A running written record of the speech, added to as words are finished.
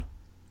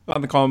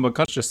I'm the comic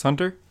book just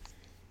Hunter.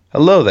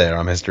 Hello there,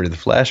 I'm History of the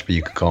Flash, but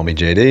you could call me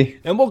JD.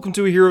 And welcome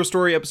to a Hero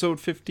Story episode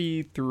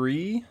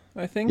 53,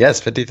 I think. Yes,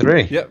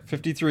 53. Yep,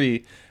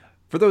 53.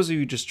 For those of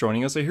you just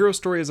joining us, a Hero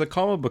Story is a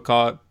comic book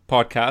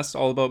podcast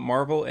all about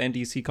Marvel and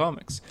DC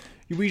Comics.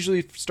 You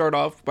usually start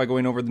off by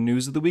going over the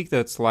news of the week.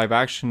 That's live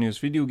action news,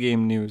 video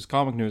game news,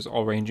 comic news,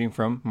 all ranging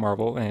from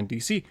Marvel and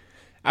DC.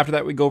 After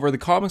that, we go over the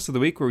comics of the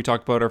week, where we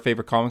talk about our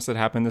favorite comics that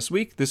happened this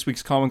week. This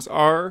week's comics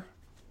are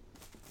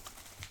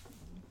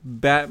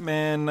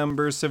Batman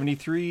number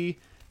 73,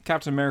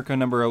 Captain America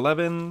number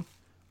 11,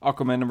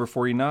 Aquaman number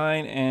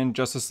 49, and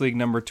Justice League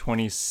number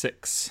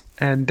 26.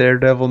 And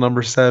Daredevil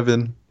number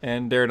 7.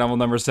 And Daredevil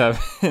number 7.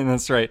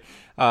 That's right.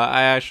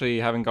 I actually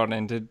haven't gotten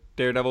into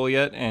Daredevil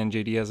yet, and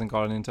JD hasn't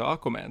gotten into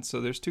Aquaman.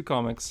 So there's two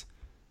comics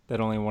that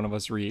only one of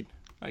us read,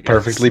 I guess.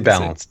 Perfectly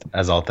balanced,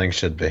 as all things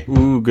should be.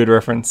 Ooh, good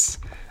reference.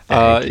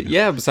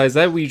 Yeah, besides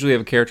that, we usually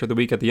have a character of the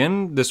week at the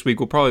end. This week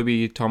will probably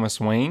be Thomas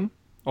Wayne,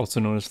 also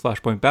known as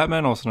Flashpoint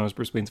Batman, also known as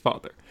Bruce Wayne's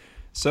father.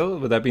 So,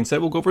 with that being said,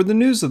 we'll go over the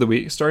news of the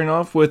week. Starting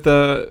off with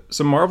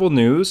some Marvel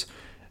news.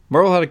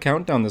 Marvel had a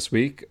countdown this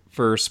week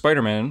for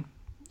Spider-Man,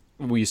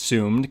 we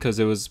assumed, because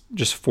it was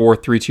just 4,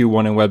 3, 2,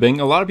 1 in webbing.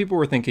 A lot of people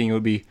were thinking it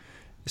would be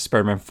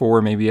Spider-Man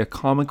 4, maybe a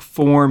comic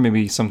 4,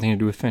 maybe something to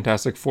do with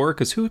Fantastic Four,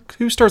 because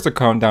who starts a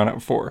countdown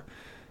at 4?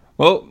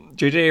 Well,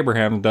 J.J.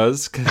 Abraham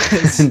does.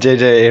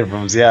 J.J.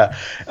 Abrams, yeah.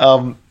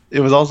 It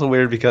was also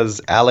weird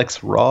because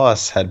Alex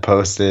Ross had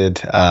posted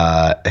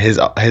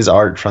his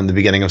art from the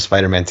beginning of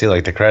Spider-Man 2,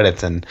 like the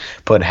credits, and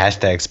put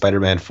hashtag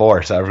Spider-Man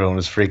 4. So everyone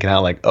was freaking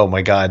out, like, oh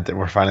my God,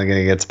 we're finally going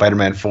to get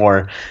Spider-Man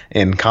 4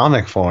 in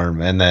comic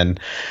form. And then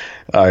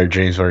our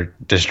dreams were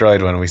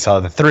destroyed when we saw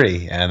the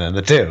 3, and then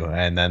the 2,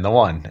 and then the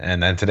 1,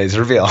 and then today's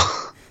reveal.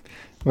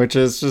 Which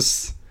is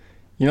just,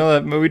 you know,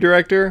 that movie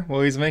director?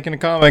 Well, he's making a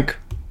comic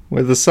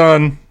with the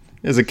son.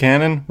 Is it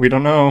canon? We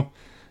don't know.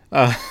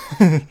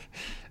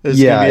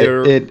 Yeah,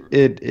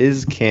 it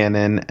is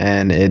canon,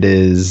 and it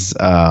is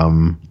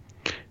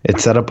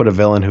it's set up with a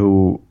villain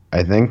who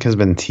I think has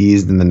been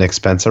teased in the Nick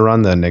Spencer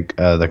run,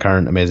 the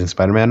current Amazing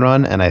Spider-Man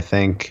run, and I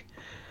think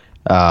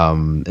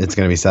it's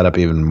going to be set up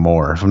even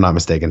more, if I'm not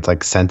mistaken. It's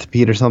like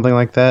Centipede or something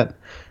like that.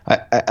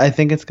 I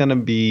think it's going to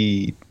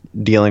be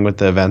dealing with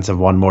the events of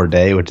One More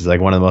Day, which is like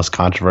one of the most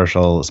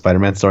controversial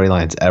Spider-Man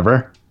storylines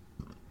ever.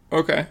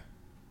 Okay.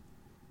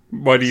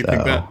 Why do you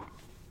think that?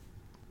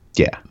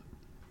 Yeah.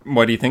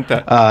 Why do you think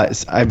that?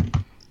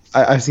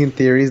 I've seen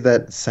theories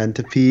that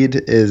Centipede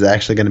is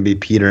actually going to be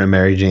Peter and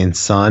Mary Jane's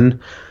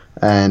son,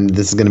 and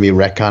this is going to be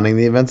retconning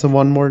the events of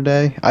One More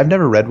Day. I've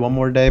never read One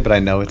More Day, but I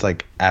know it's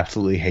like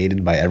absolutely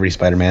hated by every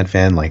Spider-Man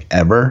fan, like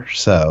ever.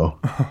 So,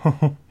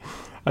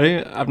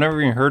 I've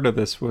never even heard of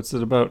this. What's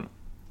it about?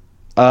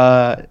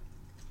 I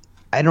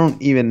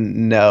don't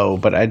even know,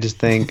 but I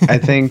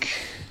think.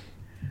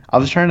 I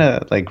was trying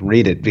to like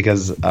read it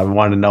because I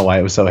wanted to know why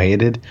it was so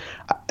hated.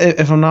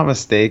 If I'm not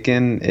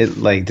mistaken, it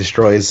like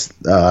destroys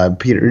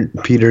Peter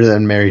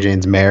and Mary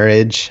Jane's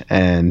marriage,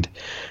 and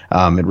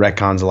it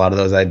retcons a lot of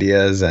those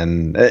ideas,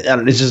 and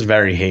it's just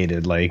very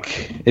hated.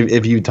 Like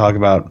if you talk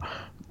about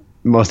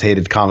most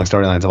hated comic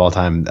storylines of all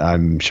time,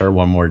 I'm sure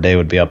One More Day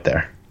would be up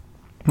there.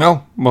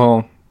 No,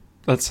 well,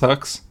 that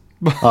sucks.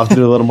 I'll have to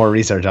do a little more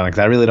research on it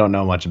because I really don't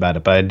know much about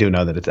it, but I do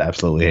know that it's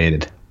absolutely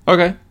hated.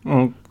 Okay,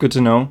 well, good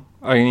to know.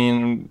 I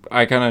mean,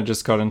 I kind of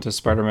just got into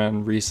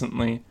Spider-Man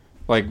recently.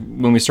 Like,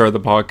 when we started the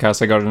podcast,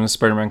 I got into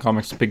Spider-Man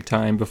comics big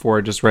time before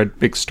I just read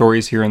big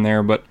stories here and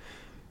there, but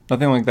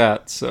nothing like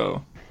that,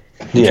 so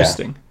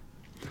interesting.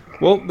 Yeah.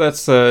 Well,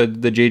 that's the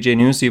JJ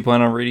news. Do you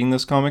plan on reading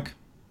this comic?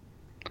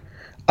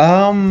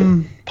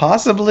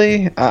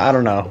 Possibly. I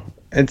don't know.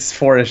 It's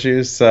 4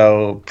 issues,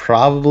 so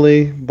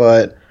probably,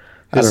 but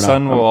his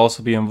son will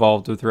also be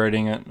involved with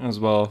writing it as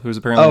well, who's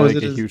apparently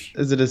huge...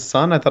 Is it his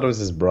son? I thought it was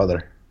his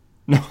brother.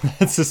 No,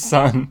 that's his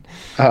son.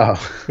 Oh.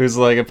 Who's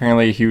like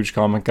apparently a huge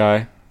comic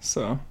guy.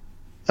 So,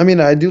 I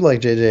mean, I do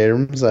like J.J.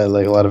 Abrams. I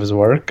like a lot of his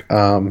work.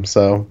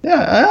 So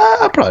yeah,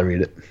 I'll probably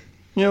read it.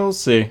 Yeah, we'll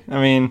see.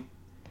 I mean,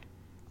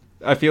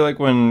 I feel like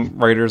when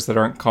writers that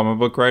aren't comic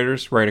book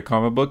writers write a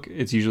comic book,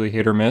 it's usually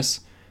hit or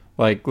miss.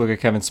 Like, look at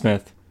Kevin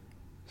Smith.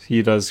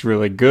 He does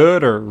really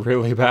good or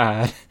really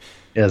bad.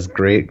 He has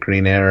great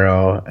Green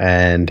Arrow,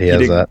 and he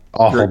has an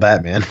awful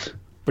Batman.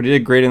 But he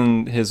did great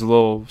in his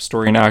little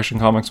story in Action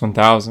Comics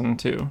 1000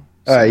 too.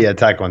 So. Yeah,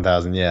 Attack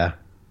 1000, yeah.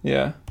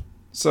 Yeah.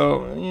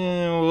 So,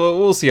 yeah,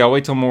 we'll see. I'll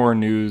wait till more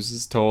news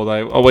is told.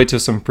 I'll wait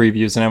till some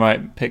previews, and I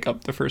might pick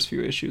up the first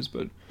few issues,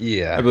 but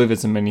yeah, I believe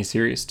it's a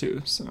miniseries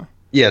too, so.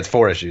 Yeah, it's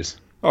 4 issues.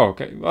 Oh,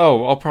 okay.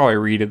 Oh, I'll probably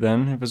read it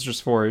then, if it's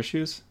just 4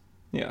 issues.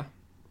 Yeah.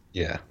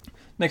 Yeah.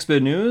 Next bit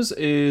of news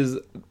is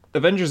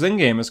Avengers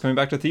Endgame is coming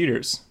back to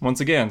theaters. Once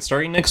again,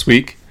 starting next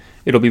week,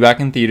 it'll be back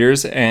in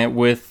theaters, and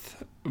with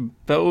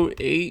about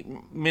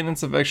 8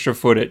 minutes of extra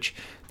footage.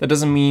 That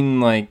doesn't mean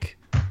like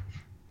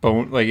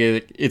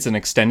it's an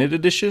extended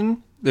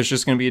edition. There's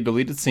just going to be a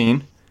deleted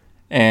scene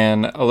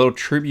and a little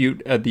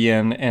tribute at the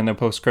end and a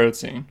post-credit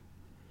scene.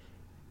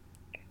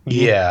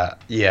 Yeah,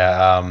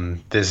 yeah.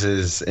 This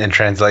is in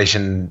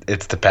translation.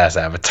 It's to pass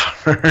Avatar,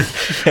 Yeah,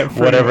 pretty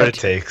whatever it much.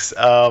 takes.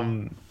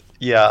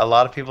 Yeah. A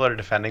lot of people are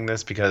defending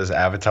this because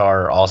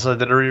Avatar also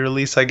did a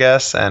re-release, I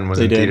guess, and was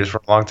They in did. theaters for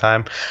a long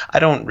time. I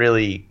don't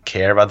really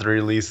care about the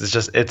re-release.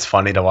 It's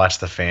funny to watch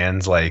the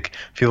fans, like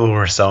people who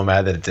were so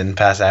mad that it didn't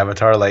pass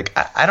Avatar. Like,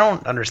 I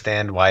don't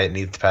understand why it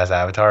needs to pass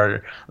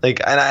Avatar.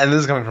 Like, and this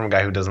is coming from a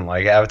guy who doesn't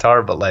like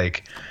Avatar, but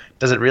like,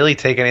 does it really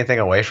take anything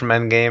away from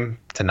Endgame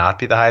to not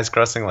be the highest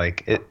grossing?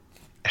 Like it,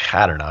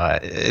 I don't know.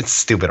 It's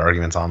stupid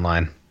arguments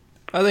online.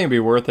 I think it'd be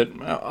worth it.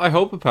 I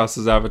hope it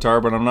passes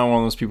Avatar, but I'm not one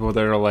of those people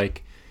that are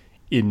like,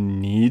 it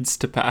needs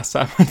to pass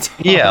Yeah,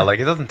 Avatar. like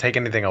it doesn't take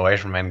anything away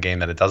from Endgame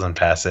that it doesn't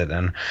pass it,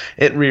 and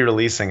it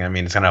re-releasing. I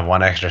mean, it's gonna have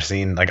one extra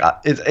scene. Like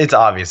it's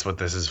obvious what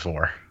this is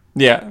for.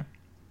 Yeah.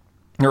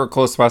 They were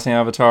close to passing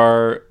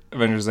Avatar.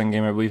 Avengers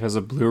Endgame, I believe, has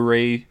a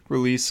Blu-ray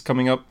release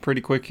coming up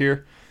pretty quick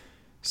here.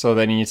 So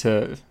they need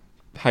to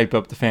hype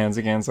up the fans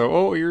again. So,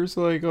 oh, here's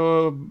like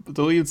a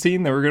deleted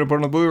scene that we're going to put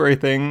on a Blu-ray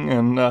thing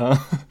and a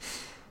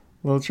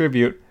little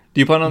tribute. Do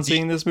you plan on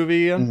seeing this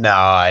movie again? No,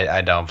 I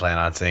don't plan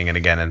on seeing it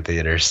again in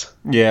theaters.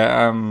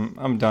 Yeah,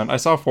 I'm done. I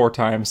saw it 4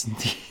 times in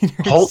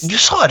theaters. You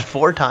saw it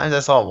 4 times.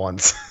 I saw it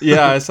once.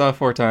 Yeah, I saw it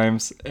 4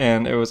 times,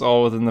 and it was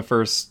all within the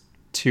first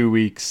 2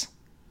 weeks.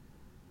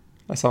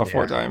 I saw it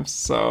four Yeah. times,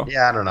 so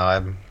Yeah, I don't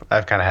know.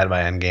 I've kind of had my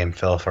Endgame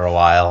fill for a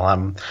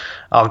while.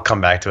 I'll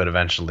come back to it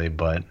eventually,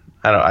 but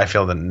I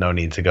feel that no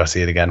need to go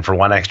see it again for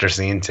one extra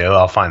scene too.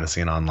 I'll find the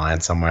scene online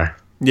somewhere.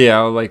 yeah,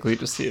 I'll likely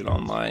just see it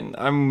online.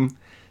 I'm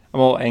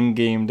all end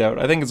gamed out.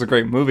 I think it's a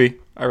great movie.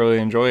 I really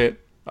enjoy it.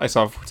 I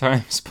saw it 4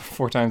 times, but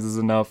 4 times is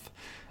enough.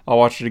 I'll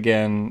watch it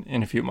again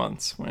in a few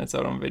months when it's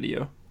out on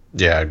video.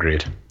 Yeah,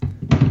 agreed.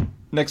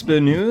 Next bit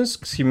of news,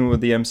 keeping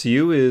with the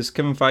MCU, is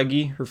Kevin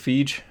Feige, or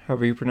Feige,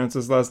 however you pronounce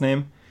his last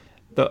name,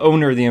 the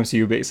owner of the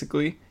MCU,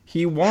 basically.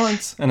 He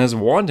wants and has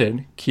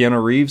wanted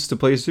Keanu Reeves to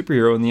play a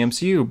superhero in the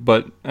MCU,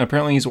 but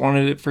apparently he's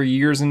wanted it for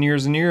years and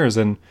years and years,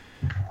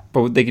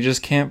 but they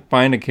just can't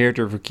find a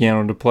character for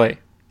Keanu to play.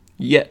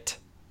 Yet,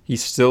 he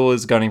still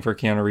is gunning for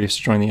Keanu Reeves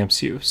to join the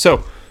MCU.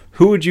 So,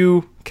 who would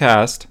you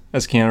cast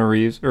as Keanu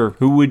Reeves, or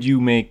who would you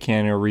make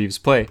Keanu Reeves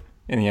play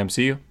in the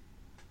MCU?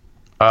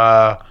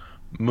 Uh,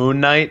 Moon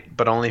Knight,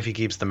 but only if he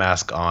keeps the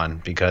mask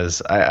on,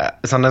 because I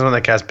sometimes when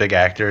they cast big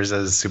actors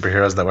as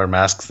superheroes that wear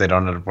masks, they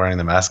don't end up wearing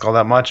the mask all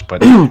that much.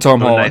 But Tom Moon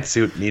Holland. Knight's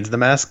suit needs the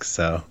mask,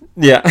 so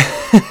Yeah,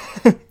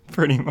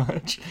 pretty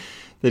much.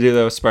 They do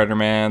that with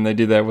Spider-Man. They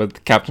do that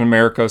with Captain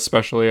America,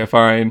 especially, I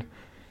find.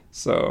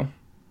 So,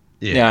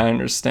 yeah, yeah. I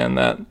understand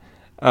that.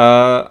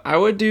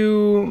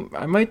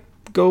 I might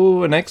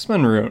go an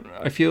X-Men route.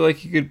 I feel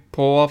like you could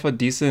pull off a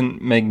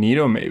decent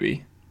Magneto,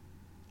 maybe.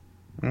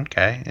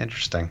 Okay,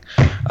 interesting.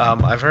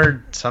 I've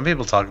heard some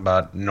people talk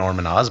about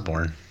Norman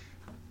Osborn.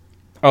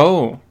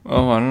 Oh, I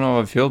don't know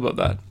how I feel about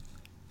that.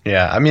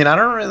 Yeah, I mean, I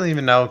don't really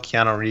even know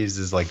Keanu Reeves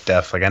is like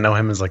deaf. Like, I know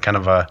him as like kind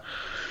of a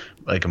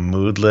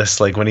moodless,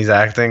 like when he's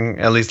acting.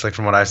 At least like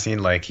from what I've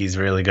seen, like he's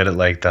really good at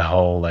like the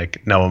whole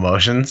like no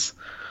emotions.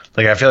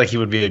 Like I feel like he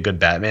would be a good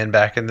Batman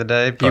back in the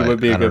day, He would but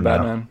be a I good don't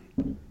know.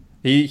 Batman.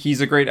 He's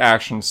a great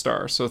action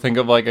star. So think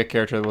of like a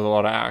character with a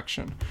lot of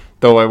action.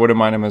 Though I wouldn't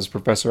mind him as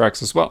Professor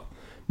X as well.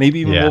 Maybe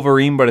even Yeah.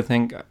 Wolverine, but I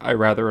think I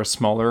rather a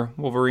smaller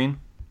Wolverine.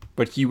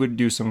 But he would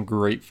do some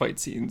great fight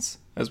scenes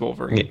as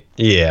Wolverine.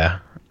 Yeah.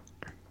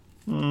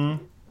 Yeah,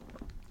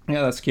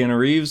 that's Keanu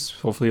Reeves.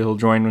 Hopefully he'll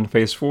join in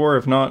Phase 4.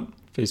 If not,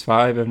 Phase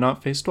 5. If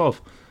not, Phase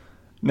 12.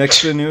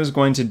 Next bit of news,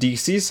 going to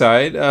DC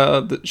side,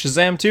 the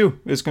Shazam 2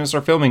 is going to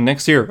start filming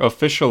next year.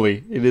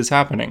 Officially, it is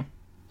happening.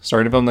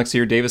 Starting to film next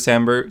year. David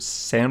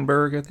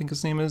Sandberg, I think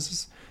his name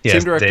is.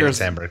 Yes, David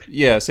Sandberg.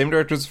 Yeah, same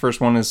director as the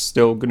first one, is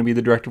still going to be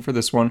the director for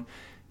this one.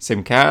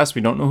 Same cast.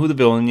 We don't know who the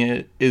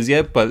villain is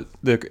yet, but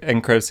the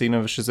end credit scene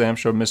of Shazam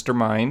showed Mr.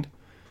 Mind.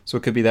 So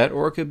it could be that,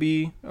 or it could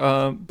be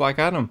Black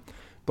Adam.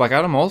 Black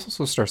Adam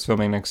also starts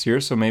filming next year,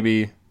 so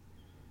maybe.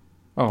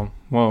 Oh,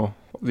 whoa.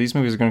 These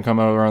movies are going to come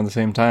out around the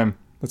same time.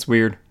 That's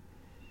weird.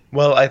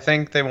 Well, I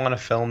think they want to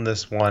film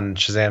this one,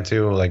 Shazam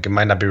 2. Like, it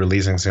might not be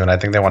releasing soon. I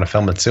think they want to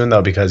film it soon,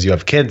 though, because you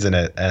have kids in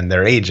it and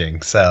they're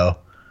aging. So,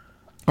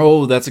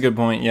 Oh, that's a good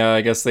point. Yeah,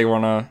 I guess they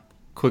want to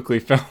quickly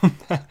film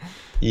that.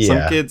 Some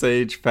yeah. kids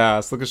age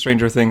fast. Look at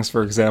Stranger Things,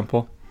 for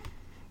example.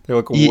 They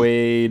look Ye-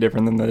 way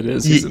different than they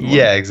did season one.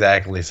 Yeah,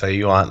 exactly. So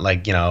you want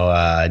like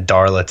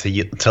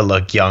Darla to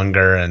look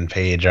younger, and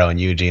Pedro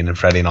and Eugene and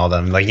Freddie and all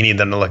them. Like you need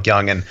them to look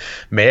young. And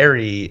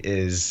Mary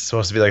is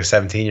supposed to be like a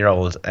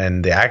 17-year-old,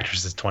 and the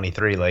actress is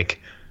 23. Like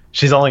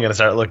she's only gonna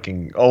start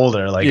looking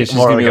older, like Yeah, she's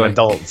more gonna like be an like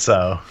adult.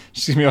 So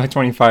she's gonna be like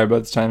 25 by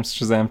the time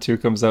Shazam 2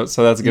 comes out.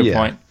 So that's a good yeah.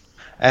 point.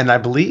 And I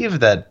believe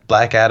that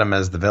Black Adam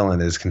as the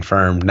villain is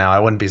confirmed. Now I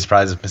wouldn't be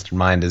surprised if Mr.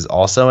 Mind is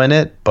also in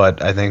it,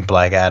 but I think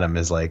Black Adam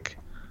is like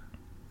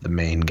the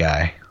main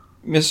guy.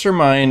 Mr.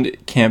 Mind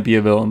can't be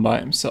a villain by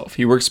himself.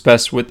 He works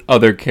best with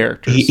other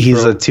characters.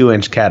 He's a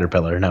 2-inch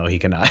caterpillar. No, he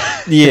cannot.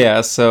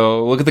 Yeah,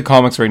 so look at the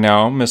comics right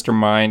now. Mr.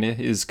 Mind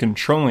is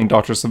controlling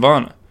Dr.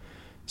 Savannah.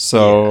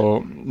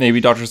 So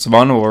maybe Dr.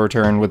 Savannah will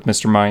return with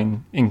Mr.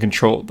 Mind in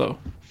control, though.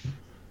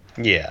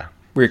 Yeah.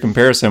 Weird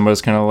comparison, but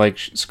it's kind of like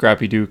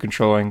Scrappy-Doo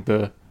controlling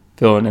the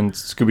villain in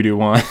Scooby-Doo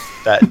 1.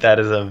 That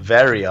is a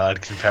very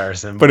odd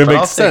comparison. But it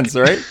makes sense,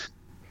 right?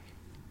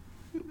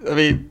 I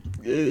mean,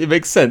 it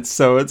makes sense,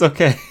 so it's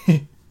okay.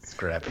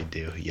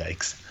 Scrappy-Doo,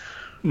 yikes.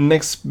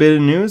 Next bit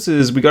of news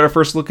is we got our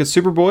first look at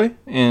Superboy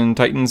in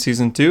Titans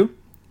Season 2.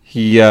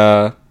 He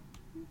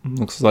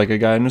looks like a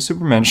guy in a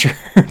Superman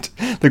shirt.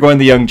 They're going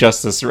the Young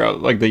Justice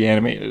route, like the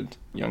animated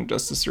Young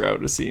Justice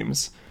route, it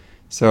seems.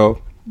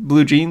 So,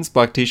 blue jeans,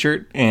 black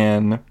t-shirt,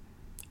 and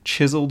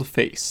chiseled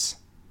face.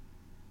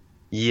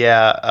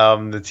 Yeah,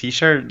 the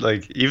t-shirt,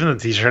 like, even the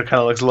t-shirt kind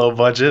of looks low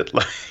budget.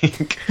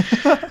 Like,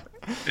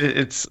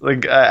 it's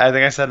like, I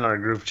think I said in our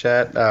group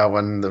chat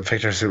when the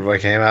picture of Superboy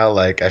came out,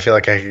 like, I feel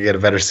like I could get a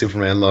better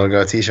Superman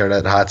logo t-shirt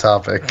at Hot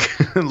Topic.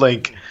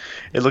 Like,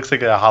 it looks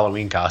like a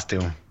Halloween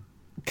costume.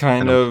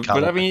 Kind of,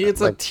 but I mean,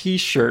 it's like, a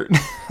t-shirt.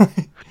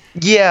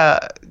 Yeah,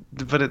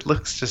 but it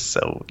looks just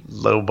so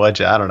low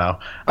budget. I don't know.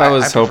 I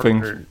was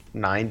hoping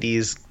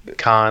 90s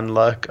con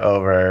look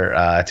over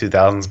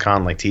 2000s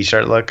con like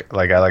t-shirt look.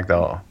 Like I like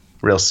the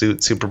real suit,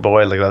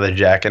 Superboy, like leather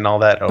jacket and all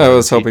that. I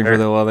was hoping for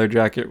the leather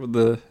jacket with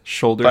the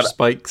shoulder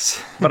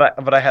spikes.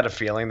 but I had a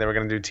feeling they were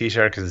gonna do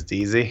t-shirt because it's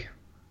easy.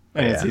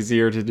 And it's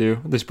easier to do.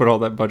 They just put all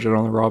that budget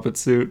on the Robin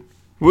suit,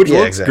 which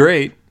looks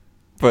great,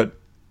 but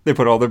they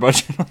put all their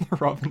budget on the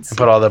Robin suit.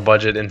 Put all their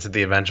budget into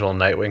the eventual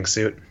Nightwing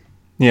suit.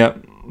 Yeah,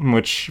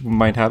 which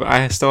might have.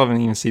 I still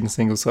haven't even seen a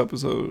single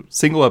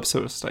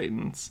episode of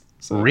Titans.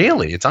 So.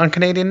 Really? It's on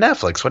Canadian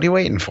Netflix. What are you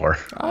waiting for?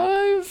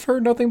 I've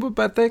heard nothing but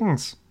bad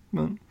things.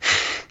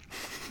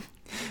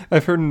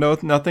 I've heard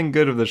nothing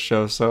good of the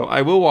show, so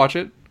I will watch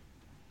it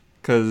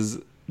because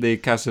they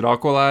casted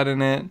Aqualad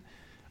in it.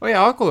 Oh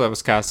yeah, Aqualad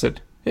was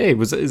casted. Hey,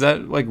 is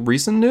that like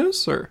recent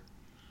news or?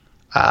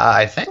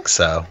 I think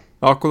so.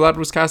 Aqualad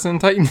was casted in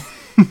Titan.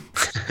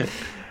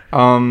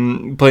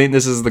 Playing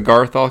this is the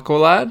Garth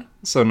Aqualad,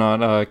 so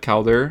not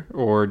Calder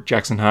or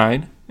Jackson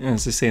Hyde,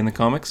 as they say in the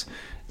comics.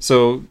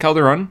 So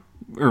Calderon,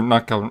 or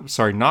not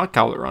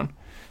Calderon.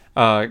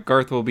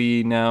 Garth will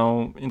be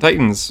now in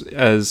Titans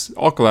as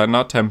Aqualad,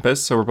 not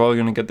Tempest. So we're probably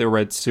gonna get their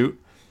red suit.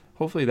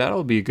 Hopefully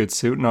that'll be a good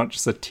suit, not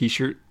just a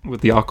T-shirt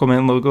with the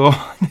Aquaman logo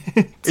on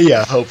it.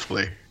 Yeah,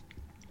 hopefully.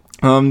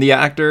 The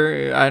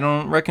actor, I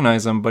don't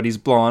recognize him, but he's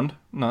blonde,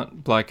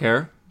 not black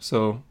hair,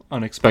 so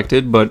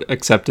unexpected but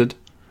accepted.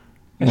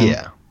 And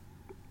yeah,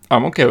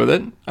 I'm okay with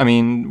it. I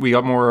mean, we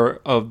got more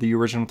of the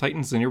original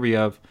Titans in here. We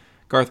have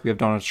Garth, we have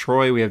Donna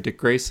Troy, we have Dick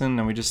Grayson,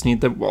 and we just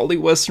need the Wally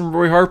West and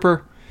Roy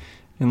Harper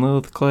and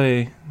Lilith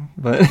Clay.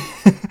 But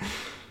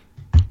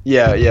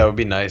yeah, it would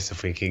be nice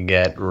if we could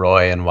get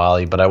Roy and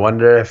Wally. But I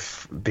wonder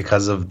if,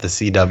 because of the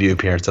CW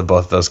appearance of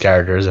both those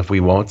characters, if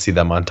we won't see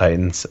them on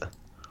Titans.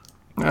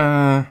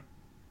 I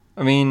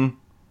mean,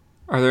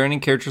 are there any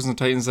characters in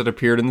Titans that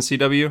appeared in the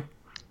CW?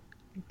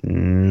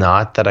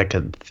 Not that I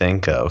could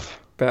think of.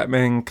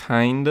 Batman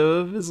kind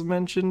of is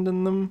mentioned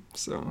in them,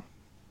 so.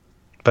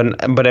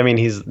 But I mean,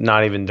 he's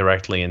not even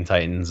directly in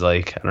Titans.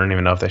 Like, I don't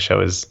even know if they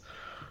show his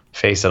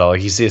face at all.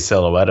 Like, you see a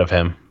silhouette of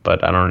him,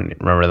 but I don't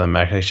remember them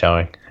actually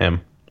showing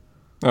him.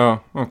 Oh,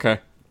 okay.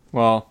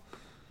 Well,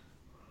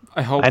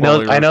 I hope. I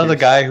know the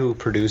guy who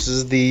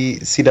produces the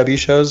CW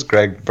shows,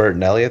 Greg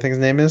Bertinelli, I think his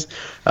name is.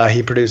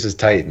 He produces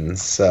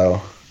Titans,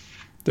 so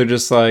they're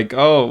just like,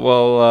 oh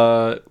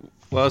well.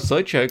 Last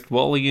I checked,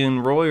 Wally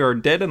and Roy are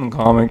dead in the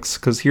comics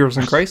because Heroes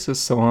in Crisis,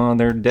 so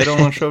they're dead on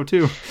the show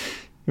too.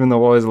 Even though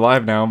Wally's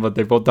alive now, but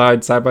they both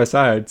died side by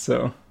side,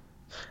 so.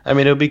 I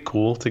mean, it would be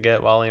cool to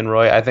get Wally and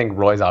Roy. I think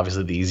Roy's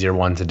obviously the easier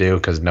one to do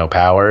because no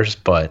powers,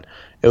 but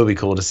it would be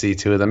cool to see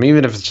two of them,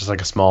 even if it's just like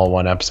a small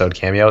one-episode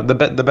cameo.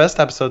 The best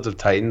episodes of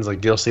Titans,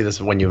 like you'll see this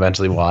when you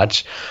eventually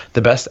watch,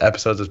 the best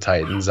episodes of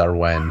Titans are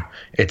when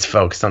it's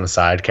focused on the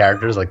side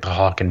characters, like the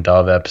Hawk and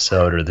Dove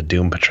episode or the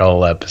Doom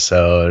Patrol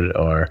episode,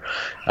 or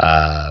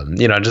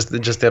just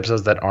the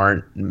episodes that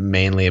aren't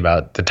mainly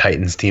about the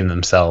Titans team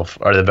themselves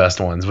are the best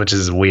ones, which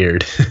is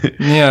weird.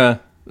 Yeah,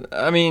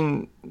 I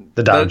mean,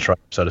 the Donna Troy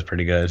episode is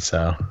pretty good,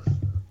 so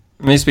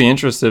makes me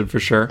interested for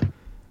sure.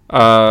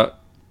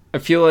 I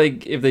feel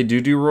like if they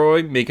do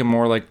Roy, make him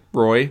more like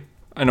Roy.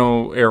 I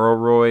know Arrow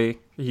Roy,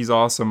 he's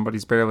awesome, but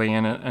he's barely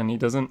in it, and he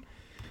doesn't.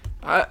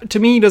 To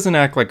me, he doesn't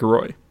act like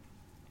Roy.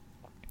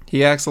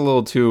 He acts a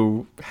little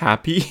too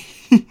happy.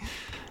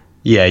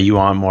 Yeah, you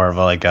want more of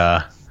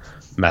a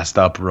messed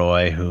up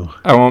Roy who.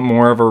 I want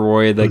more of a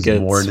Roy that gets.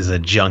 Ward is a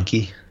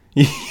junkie.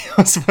 I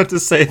was about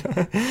to say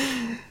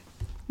that.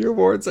 Your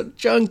Ward's a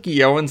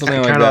junkie. I want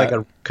something like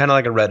that. Kind of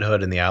like a Red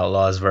Hood in the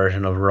Outlaws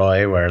version of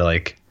Roy, where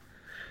like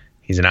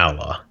he's an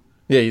outlaw.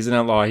 Yeah, he's an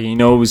outlaw. He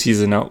knows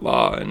he's an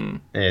outlaw, and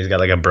he's got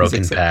like a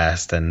broken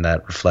past, and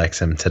that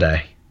reflects him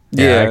today.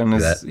 Yeah,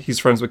 and he's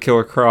friends with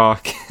Killer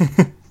Croc.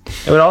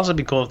 It would also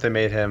be cool if they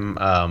made him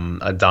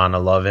a Donna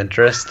love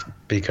interest,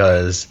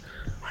 because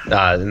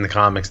in the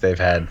comics they've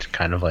had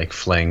kind of like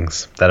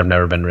flings that have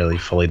never been really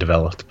fully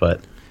developed.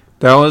 But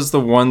that was the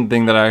one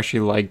thing that I actually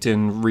liked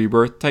in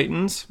Rebirth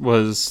Titans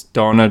was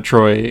Donna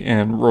Troy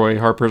and Roy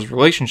Harper's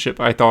relationship.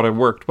 I thought it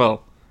worked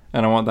well,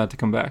 and I want that to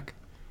come back.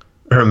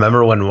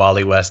 Remember when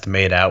Wally West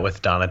made out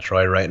with Donna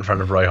Troy right in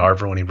front of Roy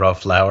Harper when he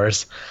brought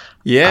flowers?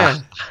 Yeah.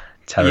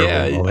 Terrible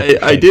Yeah,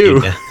 moment. I do.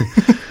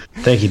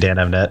 Thank you, Dan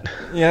Evnet.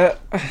 Yeah.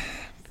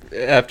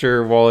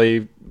 After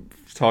Wally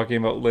talking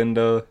about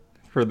Linda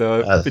for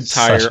the Such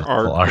entire a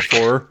cool arc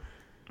before,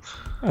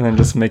 and then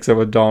just makes up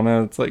with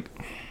Donna, it's like,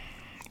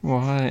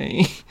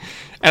 why?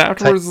 And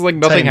afterwards, it's like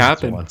nothing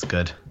happened. That's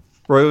good.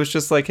 Roy was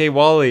just like, hey,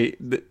 Wally,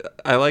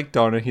 I like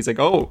Donna. He's like,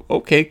 oh,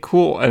 okay,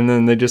 cool. And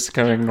then they just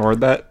kind of ignored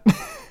that.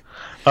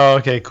 Oh,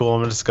 okay, cool. I'm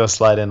gonna just go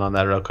slide in on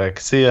that real quick.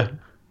 See ya.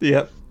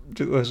 Yep.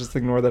 Let's just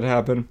ignore that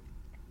happen.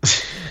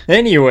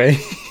 Anyway,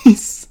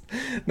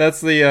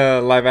 that's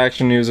the live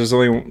action news.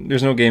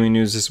 There's no gaming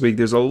news this week.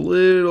 There's a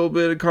little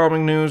bit of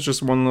comic news.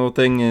 Just one little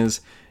thing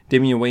is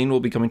Damian Wayne will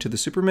be coming to the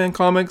Superman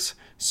comics.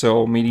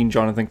 So meeting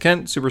Jonathan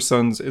Kent, Super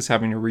Sons, is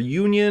having a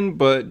reunion,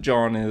 but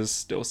John is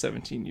still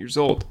 17 years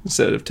old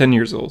instead of 10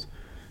 years old.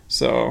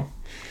 So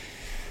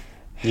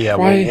yeah,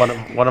 well,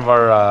 one of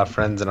our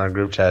friends in our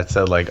group chat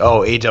said like,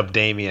 "Oh, age up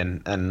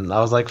Damien," and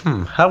I was like,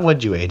 how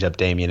would you age up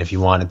Damien if you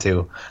wanted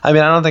to? I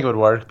mean, I don't think it would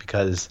work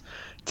because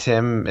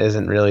Tim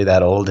isn't really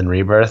that old in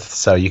Rebirth,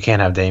 so you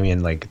can't have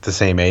Damien like the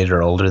same age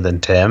or older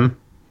than Tim.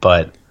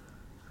 But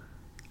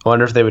I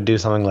wonder if they would do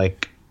something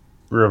like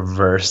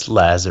reverse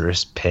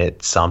Lazarus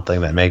Pit,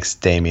 something that makes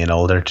Damien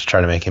older to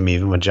try to make him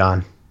even with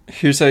John.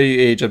 Here's how you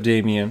age up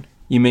Damien.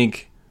 You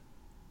make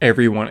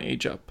everyone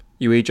age up.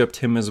 You age up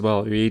Tim as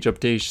well. You age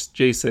up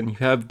Jason. You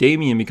have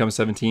Damien become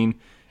 17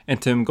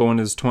 and Tim go in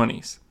his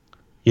 20s.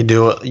 You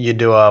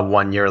do a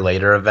 1 year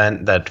later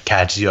event that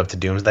catches you up to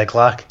Doomsday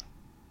Clock.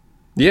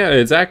 Yeah,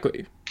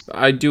 exactly.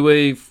 I do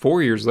a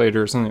 4 years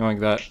later or something like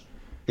that.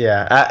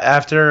 Yeah,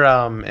 after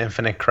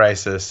Infinite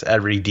Crisis,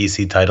 every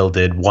DC title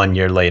did 1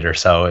 year later,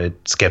 so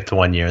it skipped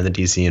 1 year in the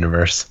DC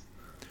universe.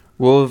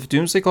 Well, if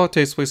Doomsday Clock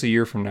takes place a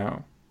year from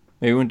now,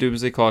 maybe when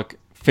Doomsday Clock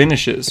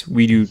finishes,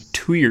 we do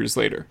 2 years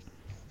later.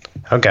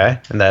 Okay,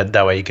 and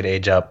that way you could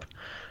age up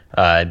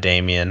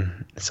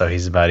Damien, so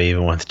he's about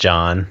even with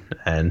John,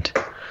 and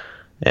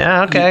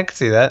yeah, okay, I can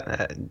see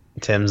that.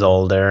 Tim's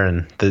older,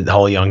 and the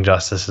whole Young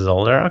Justice is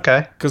older.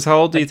 Okay, because how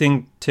old do you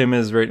think Tim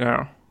is right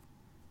now?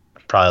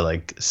 Probably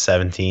like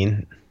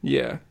 17.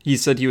 Yeah, he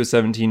said he was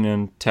 17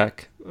 in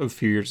Tech a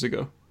few years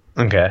ago.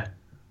 Okay.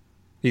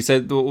 He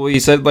said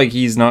like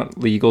he's not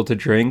legal to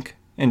drink,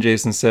 and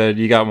Jason said,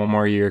 "You got one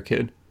more year,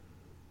 kid."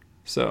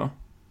 So.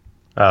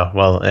 Oh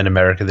well, in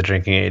America the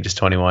drinking age is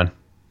 21.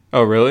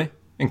 Oh really?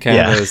 In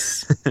Canada,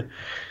 it's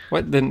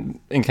what?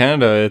 Then in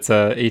Canada it's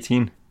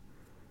 18.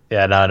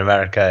 Yeah, no, in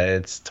America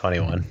it's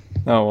 21.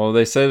 Oh well,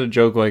 they said a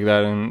joke like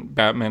that in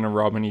Batman and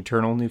Robin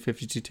Eternal New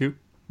 52 too.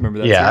 Remember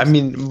that? Yeah, series? I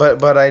mean,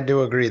 but I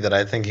do agree that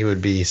I think he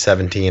would be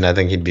 17. I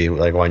think he'd be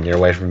like 1 year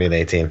away from being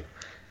 18.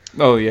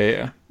 Oh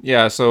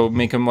yeah. So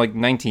make him like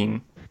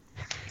 19,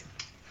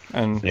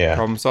 and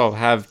problem solved.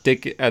 Have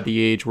Dick at the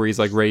age where he's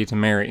like ready to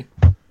marry.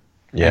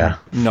 Yeah,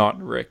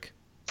 not Rick.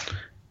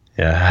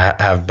 Yeah,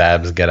 have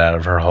Babs get out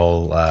of her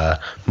whole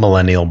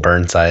millennial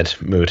Burnside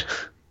mood.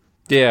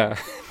 Yeah,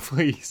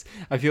 please.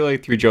 I feel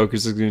like Three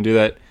Jokers is going to do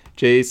that.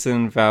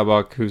 Jason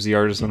Fabok, who's the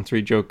artist on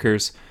Three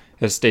Jokers,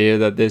 has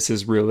stated that this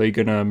is really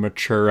going to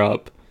mature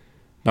up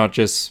not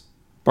just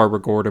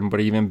Barbara Gordon, but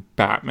even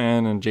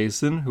Batman and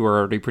Jason, who are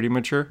already pretty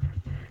mature.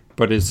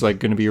 But it's like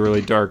going to be a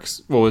really dark...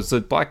 Well, it's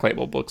a Black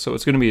Label book, so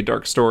it's going to be a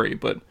dark story,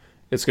 but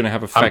it's going to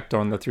have effect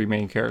on the three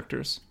main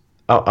characters.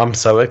 I'm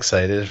so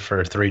excited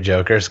for Three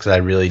Jokers because I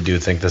really do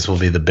think this will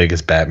be the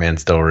biggest Batman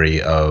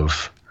story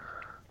of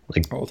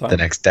like the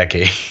next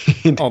decade.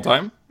 All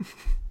time?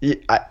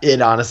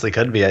 It honestly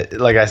could be.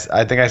 Like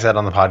I think I said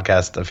on the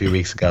podcast a few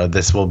weeks ago,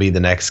 this will be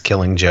the next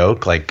Killing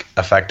Joke, like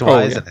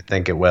effect-wise, and I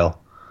think it will.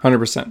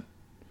 100%.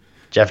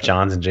 Jeff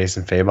Johns and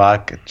Jason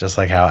Fabok, just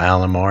like how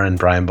Alan Moore and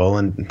Brian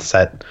Boland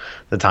set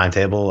the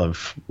timetable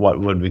of what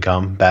would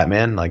become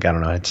Batman. Like, I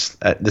don't know.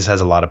 This has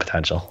a lot of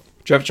potential.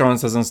 Jeff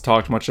Johns hasn't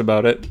talked much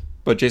about it,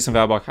 but Jason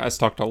Fabok has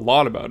talked a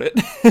lot about it.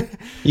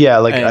 Yeah,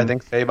 like I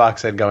think Fabok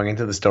said going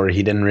into the story,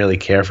 he didn't really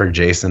care for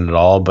Jason at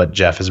all, but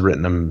Jeff has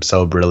written him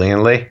so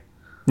brilliantly.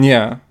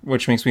 Yeah,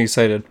 which makes me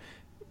excited.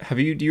 Do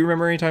you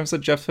remember any times that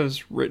Jeff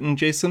has written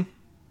Jason?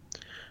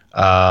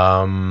 No.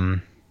 I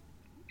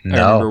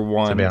remember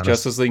one,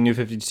 Justice League New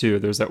 52.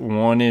 There's that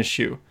one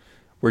issue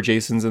where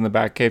Jason's in the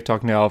Batcave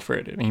talking to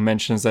Alfred, and he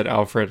mentions that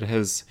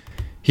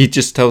he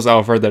just tells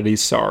Alfred that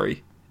he's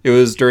sorry. It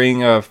was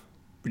during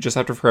just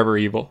after Forever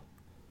Evil.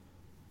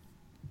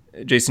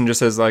 Jason just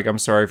says like, "I'm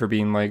sorry for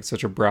being like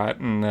such a brat,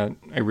 and that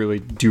I really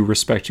do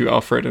respect you,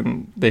 Alfred,"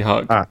 and they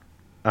hug.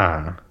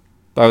 That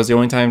was the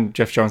only time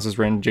Jeff Johns has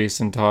written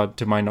Jason Todd,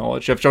 to my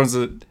knowledge. Jeff Johns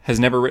has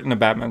never written a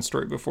Batman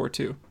story before,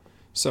 too.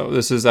 So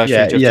this is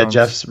actually Jeff Johns.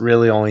 Jeff's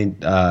really only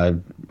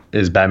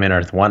is Batman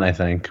Earth 1, I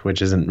think,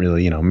 which isn't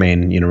really,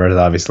 main universe,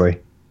 obviously.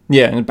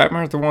 Yeah, and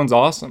Batman Earth 1's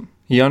awesome.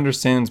 He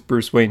understands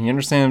Bruce Wayne. He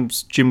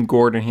understands Jim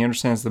Gordon. He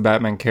understands the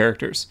Batman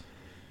characters.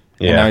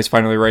 Yeah. And now he's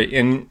finally writing.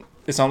 And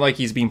it's not like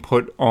he's being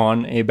put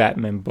on a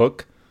Batman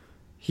book.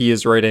 He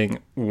is writing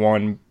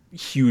one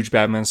huge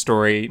Batman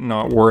story,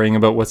 not worrying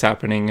about what's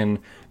happening in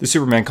the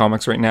Superman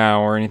comics right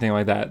now or anything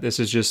like that. This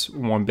is just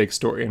one big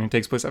story, and it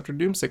takes place after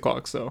Doomsday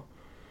Clock. So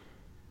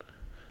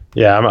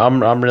Yeah,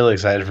 I'm really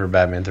excited for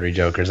Batman 3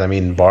 Jokers. I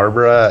mean,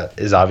 Barbara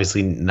is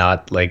obviously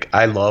not like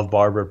I love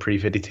Barbara pre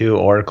 52.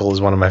 Oracle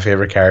is one of my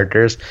favorite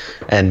characters,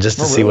 and just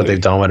to see what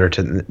they've done with her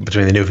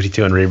between the New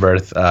 52 and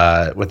Rebirth,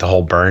 with the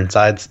whole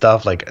Burnside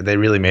stuff, like they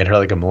really made her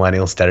like a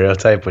millennial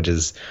stereotype, which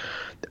is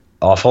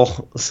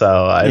awful.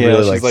 So I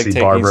really like to see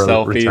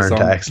Barbara return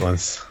to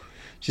excellence.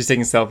 She's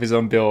taking selfies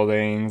on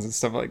buildings and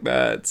stuff like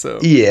that. So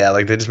yeah,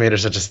 like they just made her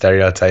such a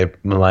stereotype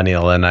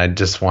millennial, and I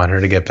just want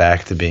her to get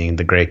back to being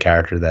the great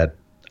character that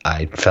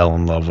I fell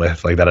in love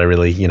with, like that I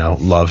really,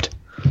 loved.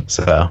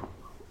 So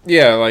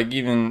yeah, like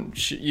even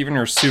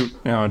her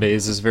suit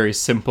nowadays is very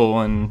simple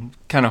and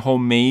kind of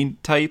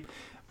homemade type,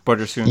 but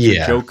her suit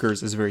for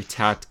Joker's is very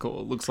tactical.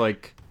 It looks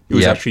like it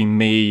was actually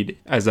made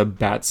as a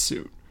bat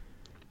suit.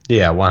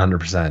 Yeah,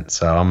 100%.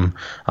 So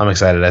I'm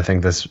excited. I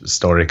think this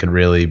story could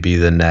really be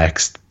the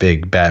next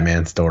big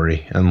Batman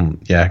story, and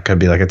yeah, it could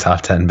be like a top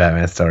 10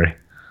 Batman story.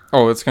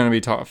 Oh, it's gonna be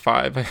top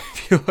 5. I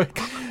feel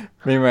like.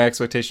 Maybe my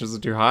expectations are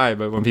too high,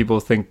 but when people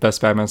think best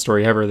Batman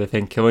story ever, they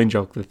think Killing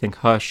Joke, they think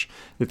Hush,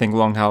 they think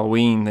Long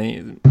Halloween.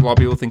 A lot of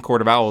people think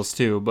Court of Owls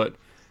too, but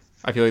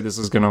I feel like this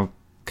is gonna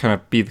kind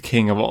of be the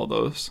king of all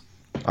those.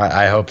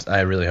 I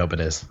really hope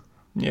it is.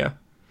 Yeah.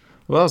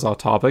 Well, that was off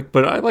topic,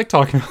 but I like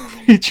talking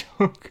about the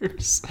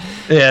Jokers.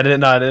 Yeah, it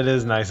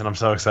is nice, and I'm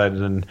so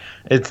excited. And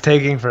it's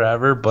taking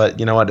forever, but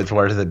you know what? It's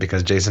worth it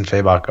because Jason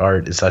Fabok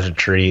art is such a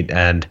treat,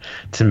 and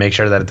to make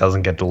sure that it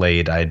doesn't get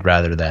delayed, I'd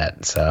rather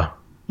that. So.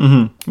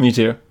 Me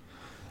too.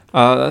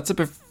 That's a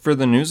bit for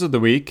the news of the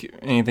week.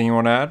 Anything you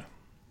want to add?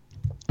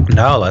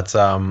 No,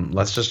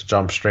 let's just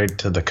jump straight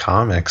to the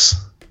comics.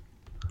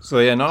 So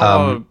yeah, not a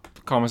lot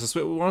of comics this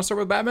week. We want to start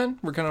with Batman.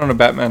 We're kind of on a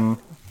Batman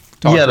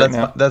talk right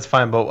now. That's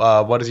fine.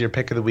 But what is your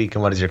pick of the week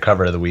and what is your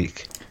cover of the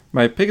week?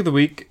 My pick of the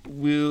week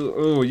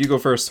you go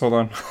first. Hold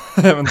on,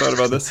 I haven't thought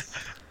about this.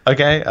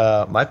 Okay,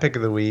 my pick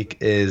of the week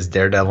is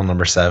Daredevil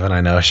 #7.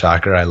 I know,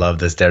 shocker. I love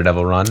this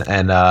Daredevil run.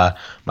 And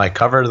my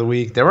cover of the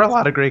week, there were a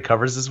lot of great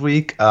covers this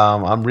week.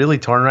 I'm really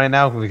torn right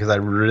now because I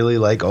really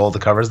like all the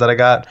covers that I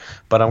got.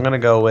 But I'm going to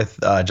go with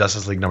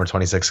Justice League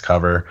 #26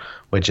 cover,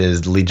 which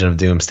is Legion of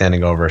Doom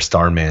standing over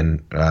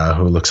Starman,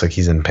 who looks like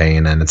he's in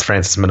pain. And it's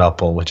Francis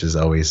Manupul, which is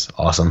always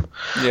awesome.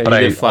 Yeah,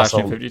 but you did Flash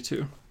in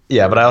 52.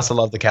 Yeah, but I also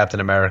love the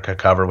Captain America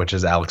cover, which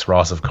is Alex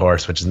Ross, of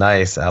course, which is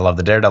nice. I love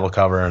the Daredevil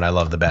cover, and I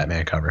love the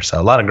Batman cover. So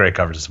a lot of great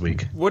covers this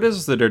week. What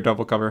is the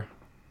Daredevil cover?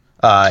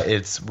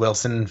 It's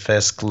Wilson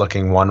Fisk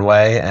looking one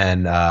way,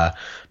 and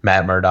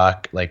Matt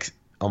Murdock, like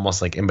almost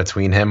like in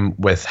between him,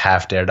 with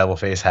half Daredevil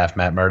face, half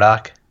Matt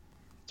Murdock.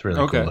 It's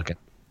really cool looking.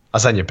 I'll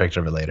send you a picture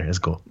of it later. It's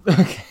cool.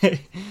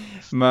 Okay.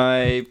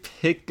 My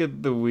pick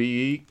of the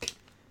week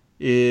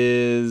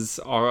is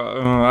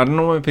I don't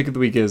know what my pick of the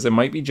week is. It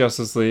might be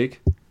Justice League.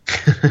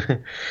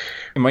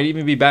 It might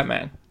even be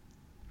Batman.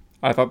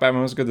 I thought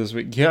Batman was good this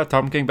week. Yeah,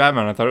 Tom King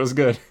Batman. I thought it was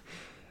good.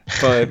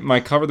 But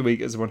my cover of the week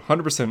is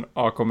 100%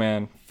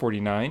 Aquaman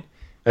 49.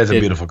 It's a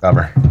beautiful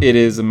cover. It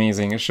is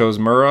amazing. It shows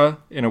Mura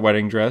in a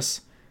wedding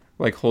dress,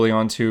 like holding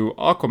on to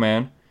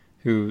Aquaman,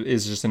 who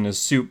is just in a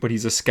suit, but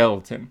he's a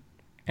skeleton.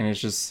 And it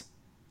just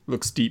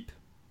looks deep.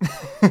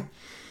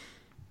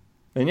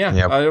 And I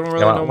don't really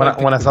know.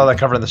 When I saw that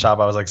cover in the shop,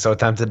 I was like so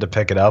tempted to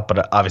pick it up,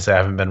 but obviously I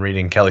haven't been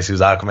reading Kelly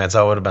Sue's Aquaman,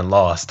 so I would have been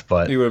lost.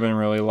 But you would have been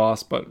really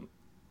lost, but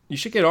you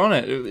should get on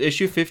it.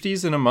 Issue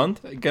 50s in a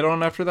month. Get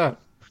on after that.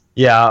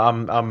 Yeah,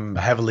 I'm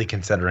heavily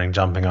considering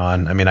jumping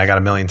on. I mean, I got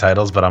a million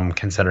titles, but I'm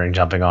considering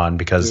jumping on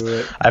because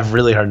I've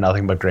really heard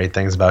nothing but great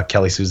things about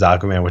Kelly Sue's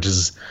Aquaman, which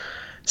is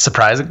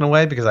surprising in a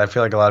way because I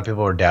feel like a lot of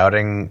people were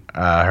doubting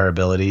her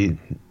ability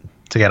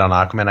to get on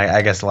Aquaman.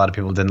 I guess a lot of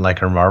people didn't like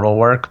her Marvel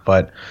work,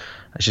 but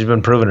she's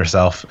been proving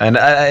herself. And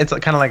it's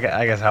kind of like,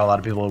 I guess, how a lot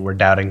of people were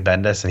doubting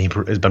Bendis, and he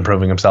has been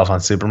proving himself on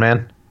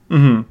Superman.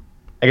 Mm-hmm.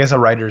 I guess a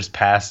writer's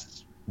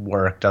past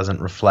work doesn't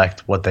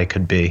reflect what they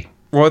could be.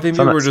 Well, I think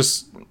people were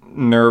just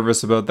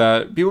nervous about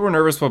that. People were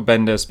nervous about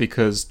Bendis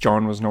because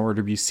John was nowhere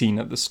to be seen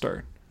at the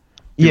start.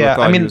 People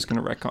thought he was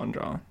going to retcon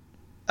John.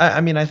 I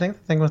mean, I think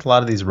the thing with a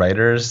lot of these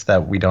writers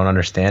that we don't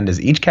understand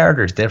is each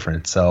character is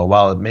different. So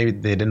while maybe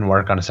they didn't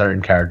work on a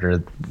certain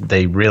character,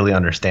 they really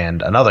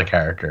understand another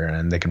character,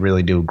 and they could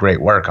really do great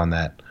work on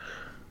that.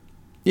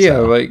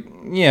 Yeah,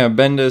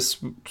 Bendis,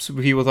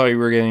 people thought you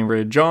were getting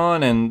rid of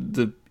John, and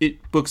the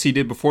books he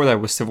did before that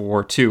was Civil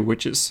War 2,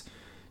 which is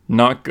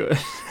not good.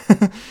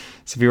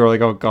 So people were like,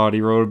 oh god,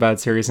 he wrote a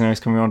bad series, and now he's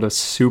coming on to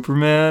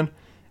Superman.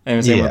 And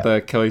the same with the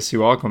Kelly Sue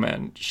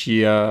Aquaman.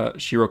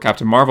 She wrote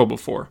Captain Marvel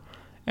before.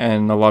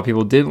 And a lot of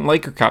people didn't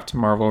like her Captain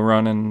Marvel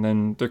run, and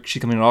then she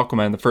coming to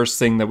Aquaman. The first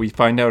thing that we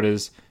find out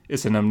is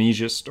it's an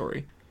amnesia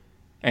story.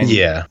 And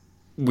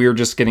we're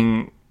just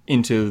getting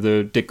into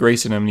the Dick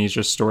Grayson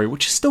amnesia story,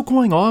 which is still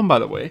going on, by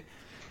the way.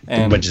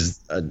 And which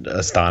is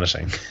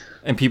astonishing.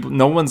 And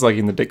no one's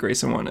liking the Dick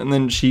Grayson one. And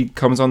then she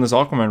comes on this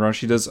Aquaman run.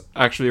 She does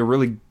actually a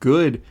really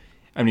good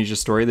amnesia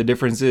story. The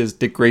difference is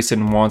Dick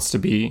Grayson wants to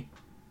be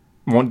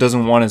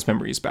doesn't want his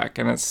memories back,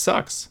 and it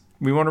sucks.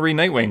 We want to read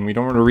Nightwing. We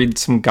don't want to read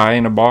some guy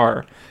in a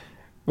bar.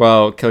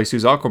 Well, Kelly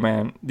Sue's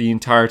Aquaman, the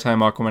entire time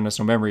Aquaman has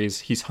no memories,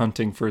 he's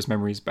hunting for his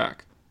memories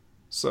back.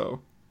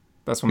 So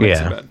that's what makes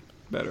it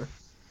better.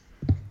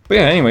 But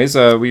yeah, anyways,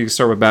 we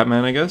start with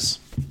Batman, I guess.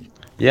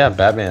 Yeah,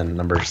 Batman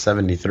number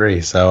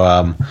 73. So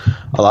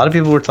a lot of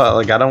people were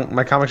like,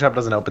 my comic shop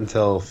doesn't open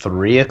till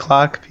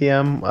 3:00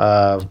 p.m.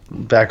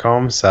 Back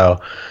home,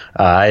 so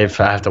I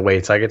have to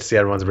wait. So I get to see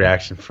everyone's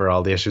reaction for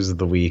all the issues of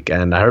the week,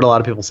 and I heard a lot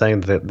of people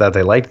saying that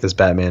they liked this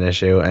Batman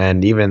issue,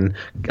 and even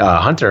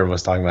Hunter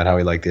was talking about how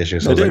he liked the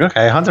issue. So I was like,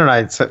 okay, Hunter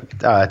and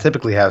I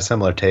typically have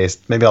similar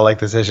taste. Maybe I'll like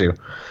this issue.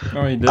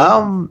 Oh, you did?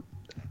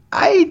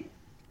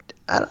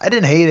 I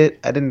didn't hate it.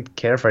 I didn't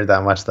care for it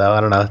that much, though.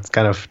 I don't know. It's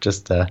kind of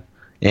just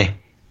yeah.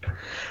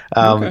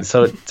 Okay.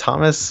 So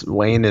Thomas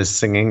Wayne is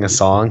singing a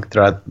song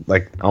throughout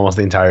like almost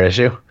the entire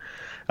issue.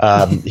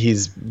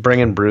 He's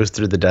bringing Bruce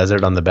through the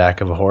desert on the back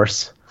of a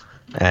horse,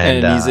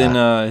 and he's in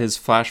his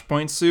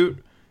Flashpoint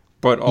suit,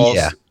 but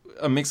also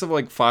a mix of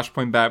like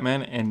Flashpoint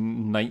Batman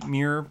and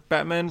Nightmare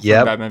Batman from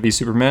Batman v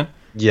Superman.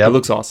 Yeah, it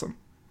looks awesome.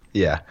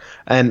 Yeah,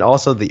 and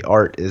also the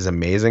art is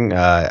amazing.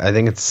 I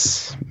think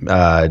it's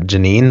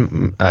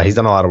Janine. He's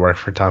done a lot of work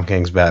for Tom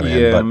King's Batman.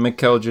 Yeah,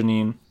 Mikkel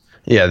Janine.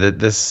 Yeah,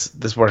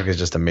 this work is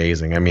just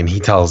amazing. I mean, he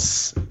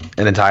tells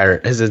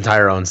his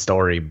entire own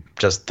story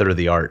just through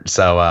the art.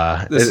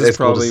 So this is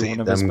probably one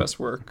of his best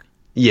work.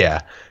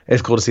 Yeah,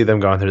 it's cool to see them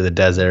going through the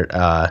desert.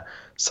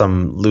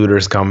 Some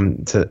looters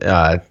come to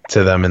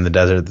them in the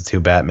desert, the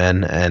two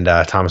Batmen, and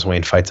Thomas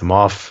Wayne fights them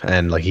off,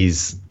 and like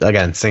he's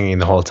again singing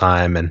the whole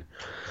time, and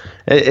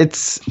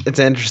it's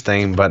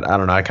interesting, but I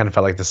don't know. I kind of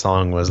felt like the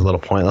song was a little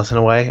pointless in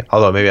a way,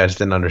 although maybe I just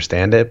didn't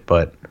understand it.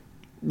 But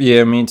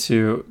yeah, me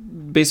too.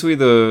 Basically,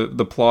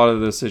 the plot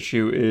of this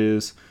issue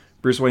is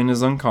Bruce Wayne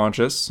is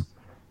unconscious.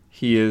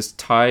 He is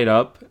tied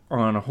up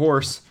on a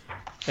horse,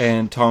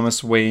 and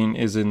Thomas Wayne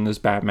is in this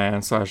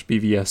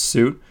Batman/BVS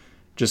suit,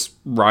 just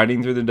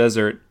riding through the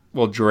desert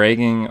while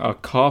dragging a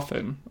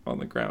coffin on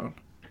the ground.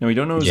 Now, we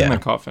don't know who's in the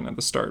coffin at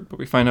the start, but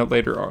we find out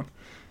later on.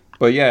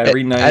 But yeah,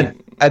 every night...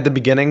 At the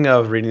beginning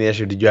of reading the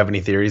issue, did you have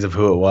any theories of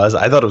who it was?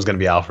 I thought it was going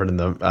to be Alfred in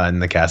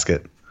the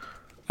casket.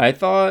 I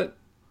thought...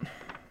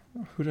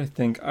 Who did I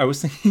think? I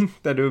was thinking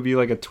that it would be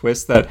like a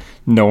twist that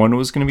no one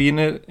was going to be in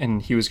it, and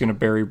he was going to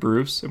bury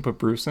Bruce and put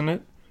Bruce in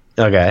it.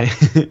 Okay.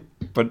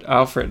 But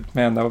Alfred,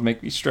 man, that would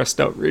make me stressed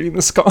out reading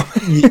this comic.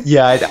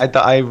 Yeah, I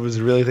thought I was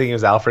really thinking it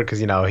was Alfred because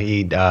he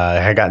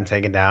had gotten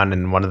taken down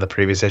in one of the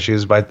previous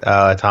issues by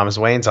Thomas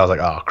Wayne. So I was like,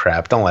 oh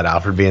crap, don't let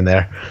Alfred be in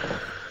there.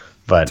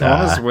 But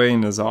Thomas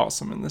Wayne is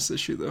awesome in this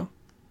issue, though.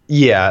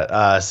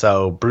 Yeah,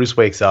 so Bruce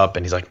wakes up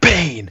and he's like,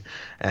 Bane!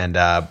 And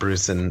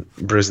Bruce and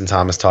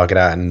Thomas talk it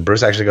out, and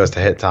Bruce actually goes to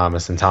hit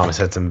Thomas, and Thomas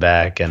hits him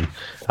back and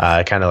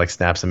kind of like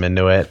snaps him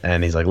into it,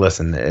 and he's like,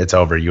 listen, it's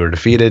over. You were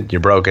defeated, you're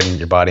broken,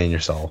 your body and your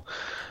soul.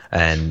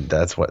 And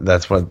that's what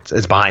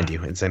it's behind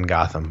you. It's in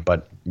Gotham,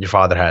 but your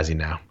father has you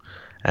now.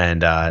 And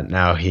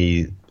now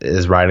he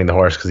is riding the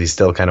horse because he's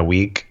still kind of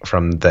weak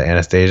from the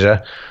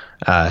anesthesia.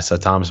 So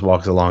Thomas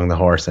walks along the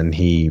horse,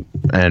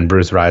 and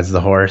Bruce rides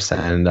the horse,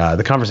 and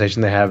the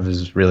conversation they have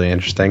is really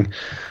interesting.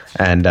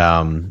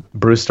 And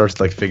Bruce starts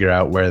to like figure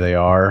out where they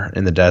are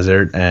in the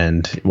desert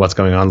and what's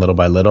going on little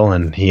by little.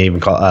 And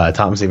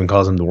Thomas even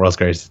calls him the world's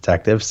greatest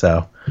detective.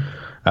 So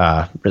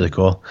really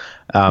cool.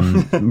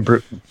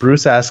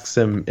 Bruce asks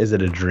him, "Is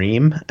it a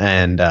dream?"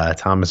 And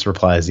Thomas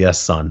replies,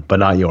 "Yes, son, but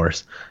not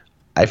yours."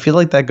 I feel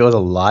like that goes a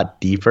lot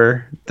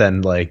deeper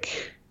than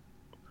like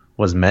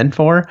was meant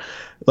for.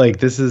 Like,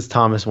 this is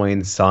Thomas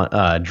Wayne's son,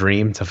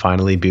 dream to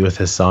finally be with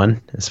his son,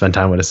 spend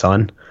time with his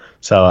son.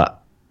 So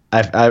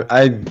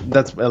I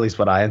that's at least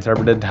what I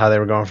interpreted how they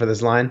were going for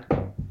this line.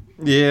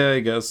 Yeah, I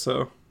guess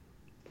so.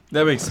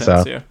 That makes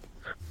sense. Yeah.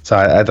 So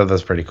I thought that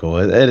was pretty cool.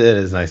 It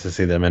is nice to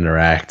see them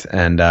interact,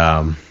 and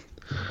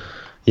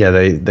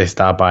they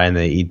stop by and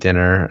they eat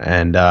dinner,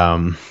 and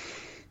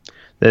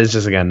there's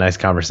just again nice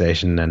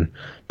conversation. And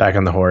back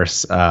on the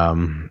horse,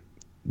 Thomas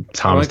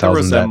tells him that the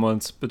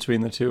resemblance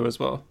between the two as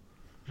well.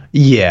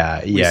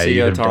 Yeah. We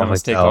see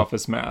Thomas take off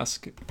his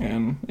mask,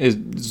 and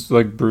it's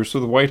like Bruce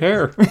with white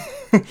hair.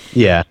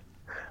 Yeah.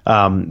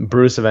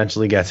 Bruce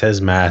eventually gets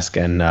his mask,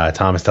 and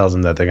Thomas tells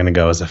him that they're going to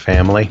go as a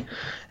family.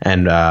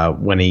 And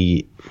when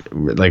we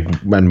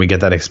get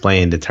that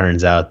explained, it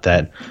turns out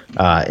that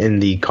in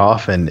the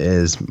coffin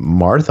is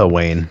Martha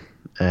Wayne,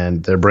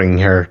 and they're bringing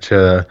her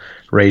to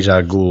Ra's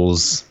al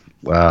Ghul's,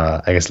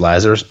 I guess,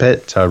 Lazarus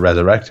pit to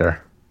resurrect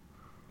her.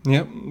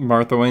 Yep,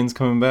 Martha Wayne's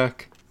coming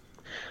back.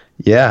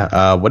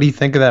 Yeah, what do you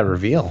think of that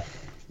reveal?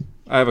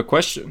 I have a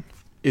question.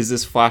 Is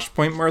this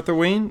Flashpoint Martha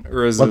Wayne,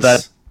 or is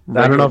this?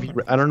 I don't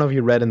know if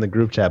you read in the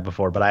group chat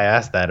before, but I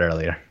asked that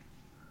earlier.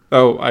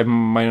 Oh, I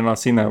might have not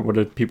seen that. What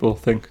did people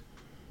think?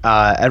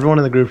 Everyone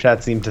in the group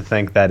chat seemed to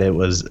think that it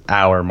was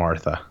our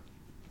Martha,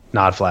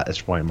 not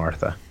Flashpoint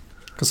Martha.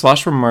 Because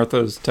Flashpoint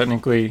Martha's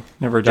technically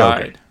never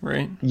died,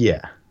 right?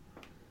 Yeah.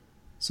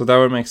 So that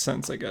would make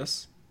sense, I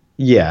guess.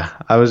 Yeah,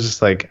 I was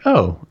just like,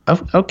 oh,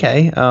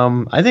 okay.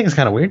 I think it's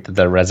kind of weird that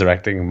they're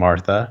resurrecting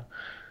Martha.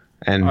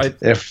 And I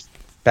if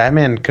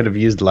Batman could have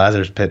used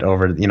Lazarus Pit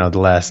over, the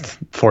last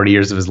 40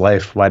 years of his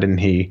life, why didn't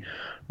he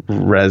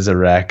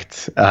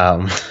resurrect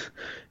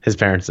his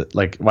parents?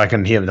 Like, why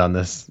couldn't he have done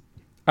this?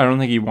 I don't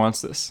think he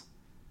wants this.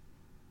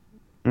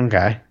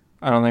 Okay.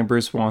 I don't think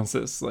Bruce wants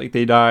this. Like,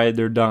 they died,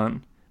 they're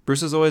done.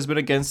 Bruce has always been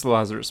against the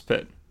Lazarus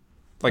Pit.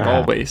 Like, Uh-huh.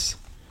 always.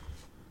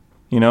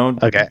 You know?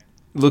 Okay.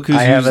 Look I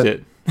who's have used a,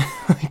 it.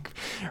 Like,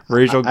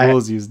 Rachel I,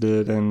 Gold's used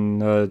it,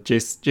 and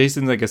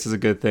Jason's, I guess, is a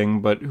good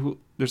thing, but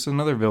there's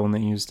another villain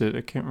that used it.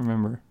 I can't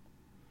remember.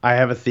 I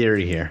have a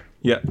theory here.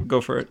 Yeah,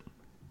 go for it.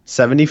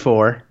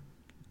 74,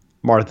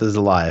 Martha's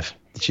alive.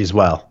 She's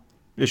well.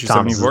 Issue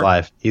Thomas is 74?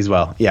 alive. He's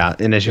well. Yeah,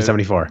 in issue Okay,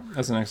 74.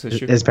 that's the next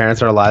issue. His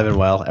parents are alive and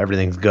well.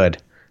 Everything's good.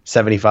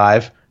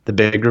 75, the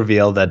big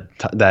reveal that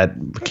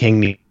King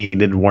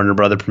needed Warner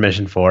Brother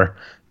permission for.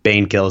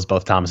 Bane kills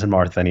both Thomas and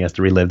Martha, and he has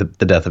to relive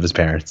the death of his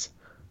parents.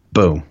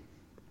 Boom.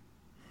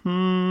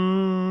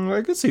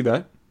 I could see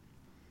that.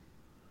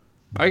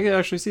 I could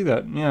actually see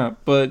that, yeah.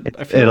 But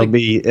I feel It'll like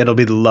be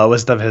the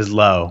lowest of his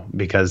low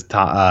because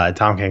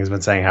Tom King's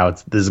been saying how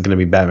this is going to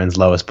be Batman's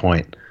lowest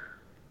point.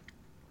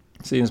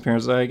 seeing his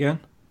parents die again?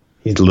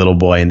 He's a little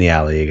boy in the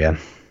alley again.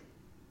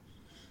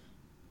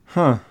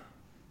 Huh.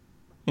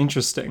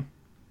 Interesting.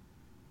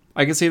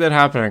 I can see that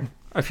happening.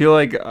 I feel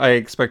like I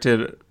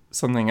expected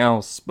something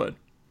else, but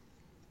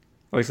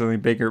like something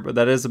bigger, but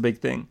that is a big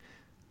thing.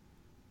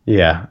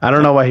 Yeah, I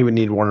don't know why he would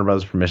need Warner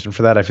Brothers permission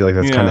for that. I feel like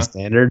that's kind Yeah. of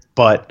standard,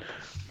 but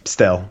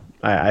still,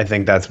 I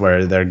think that's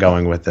where they're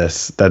going with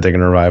this. That they're going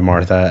to revive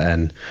Martha,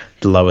 and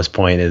the lowest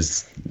point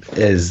is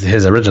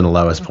his original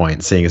lowest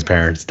point, seeing his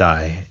parents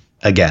die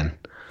again.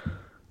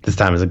 This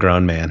time as a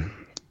grown man.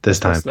 This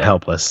time messed up.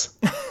 helpless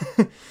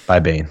by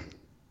Bane.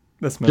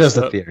 That's messed Just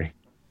a up. theory.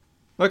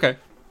 Okay.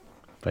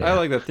 But I yeah.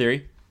 like that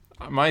theory.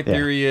 My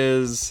theory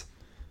is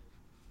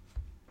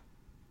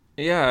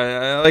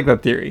yeah, I like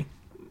that theory.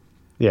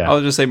 Yeah.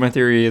 I'll just say my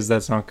theory is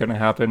that's not going to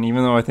happen,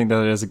 even though I think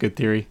that it is a good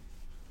theory.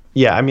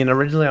 Yeah, I mean,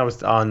 originally I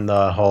was on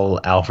the whole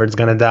Alfred's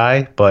gonna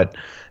die, but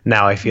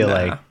now I feel Nah.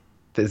 like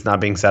it's not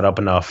being set up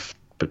enough.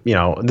 But,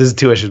 this is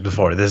 2 issues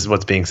before. This is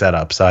what's being set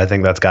up. So I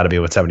think that's got to be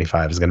what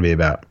 75 is going to be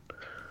about.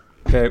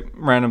 Okay,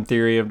 random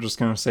theory. I'm just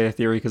going to say a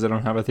theory because I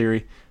don't have a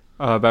theory.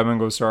 Batman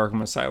goes to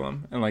Arkham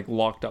Asylum and, like,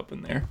 locked up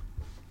in there.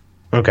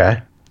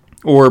 Okay.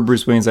 Or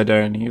Bruce Wayne's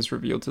identity is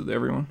revealed to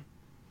everyone.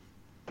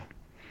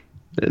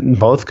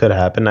 Both could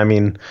happen. I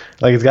mean,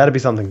 like, it's got to be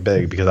something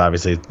big because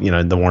obviously,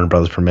 the Warner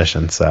Brothers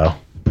permission. So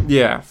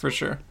Yeah, for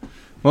sure.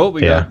 Well,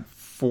 we Yeah. got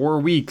 4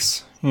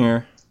 weeks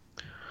here.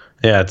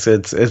 yeah,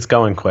 it's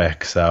going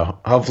quick. So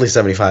hopefully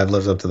 75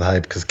 lives up to the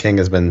hype because King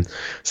has been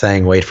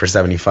saying wait for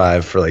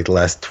 75 for like the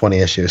last 20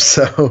 issues.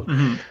 So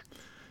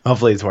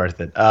hopefully it's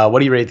worth it. What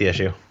do you rate the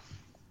issue?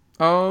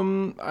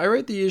 I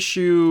rate the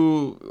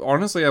issue.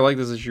 Honestly, I like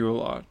this issue a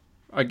lot.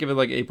 I give it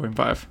like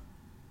 8.5.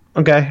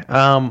 Okay.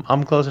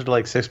 I'm closer to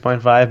like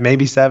 6.5,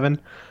 maybe 7.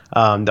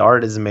 The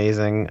art is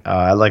amazing.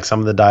 I like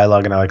some of the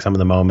dialogue and I like some of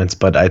the moments,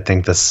 but I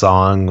think the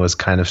song was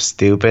kind of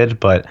stupid,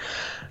 but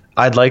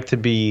I'd like to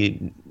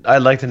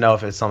know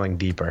if it's something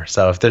deeper.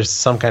 So if there's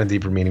some kind of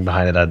deeper meaning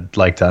behind it, I'd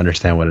like to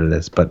understand what it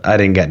is, but I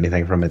didn't get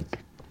anything from it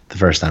the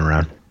first time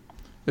around.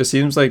 It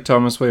seems like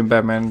Thomas Wayne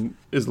Batman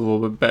is a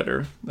little bit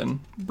better than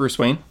Bruce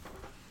Wayne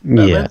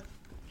Batman. Yeah.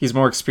 He's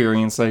more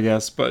experienced, I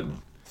guess, but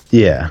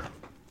Yeah.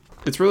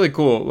 it's really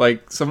cool.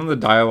 Like some of the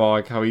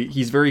dialogue, how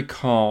he's very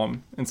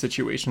calm in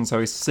situations, how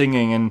he's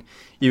singing, and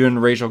even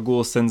Rachel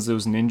Gould sends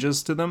those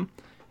ninjas to them,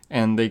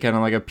 and they kind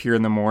of like appear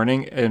in the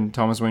morning, and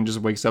Thomas Wayne just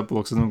wakes up,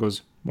 looks at them, and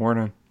goes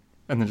morning,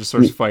 and then just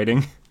starts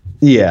fighting.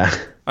 Yeah.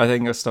 I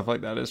think stuff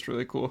like that is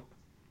really cool.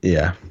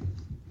 Yeah.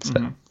 So,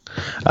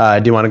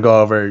 do you want to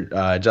go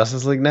over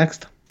Justice League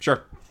next?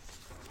 Sure.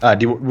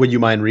 Would you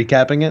mind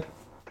recapping it?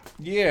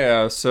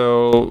 Yeah.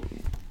 So,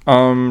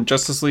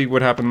 Justice League.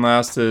 What happened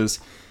last is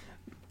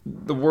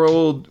the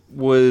world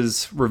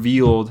was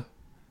revealed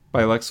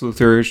by Lex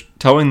Luthor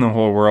telling the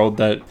whole world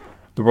that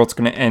the world's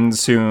going to end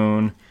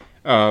soon.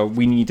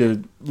 We need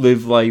to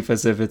live life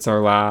as if it's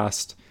our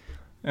last.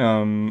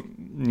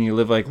 You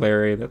live like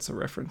Larry. That's a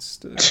reference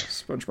to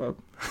SpongeBob.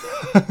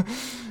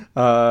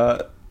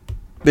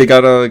 They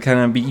gotta kind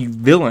of be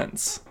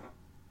villains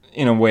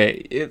in a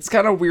way. It's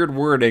kind of weird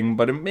wording,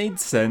 but it made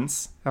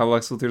sense. How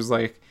Lex Luthor's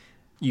like,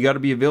 you gotta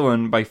be a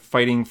villain by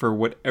fighting for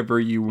whatever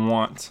you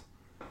want.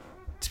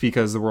 It's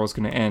because the world's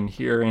gonna end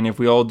here, and if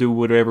we all do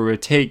whatever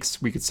it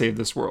takes, we could save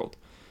this world.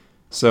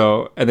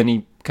 So, and then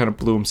he kind of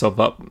blew himself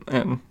up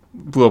and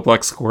blew up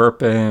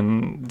LexCorp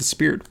and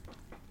disappeared.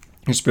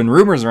 There's been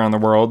rumors around the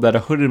world that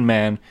a hooded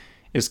man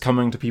is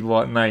coming to people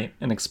at night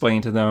and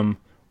explaining to them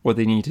what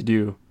they need to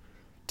do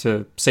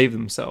to save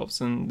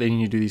themselves, and they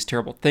need to do these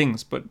terrible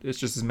things, but it's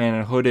just this man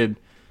in a hooded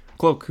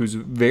cloak who's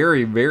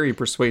very, very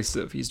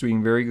persuasive. He's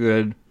doing very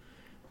good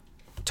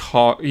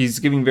talk. He's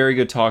giving very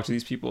good talk to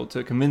these people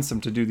to convince them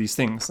to do these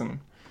things. And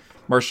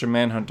Martian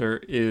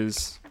Manhunter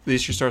is, the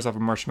issue starts off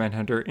with Martian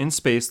Manhunter in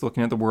space,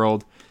 looking at the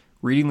world,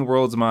 reading the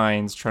world's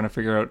minds, trying to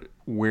figure out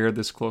where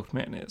this cloaked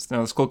man is. Now,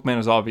 this cloaked man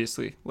is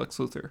obviously Lex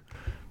Luthor,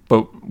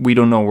 but we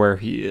don't know where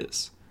he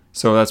is.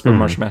 So that's what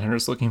Martian Manhunter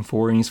is looking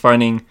for, and he's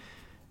finding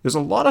there's a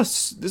lot of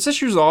this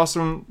issue is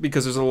awesome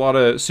because there's a lot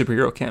of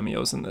superhero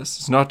cameos in this.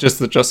 It's not just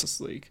the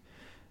Justice League.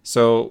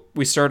 So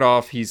we start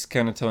off. He's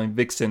kind of telling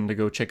Vixen to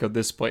go check out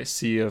this place,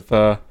 see if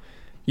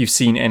you've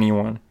seen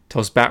anyone.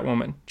 Tells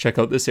Batwoman, check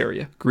out this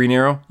area. Green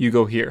Arrow, you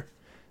go here.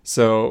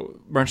 So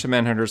Martian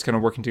Manhunter is kind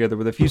of working together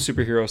with a few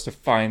superheroes to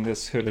find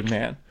this hooded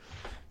man.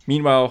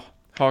 Meanwhile,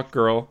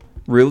 Hawkgirl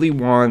really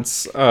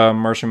wants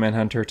Martian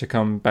Manhunter to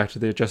come back to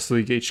the Justice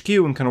League HQ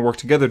and kind of work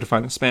together to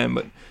find this man,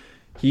 but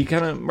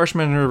Martian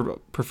Manhunter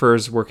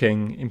prefers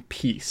working in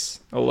peace,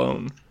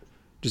 alone,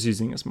 just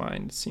using his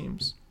mind, it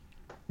seems.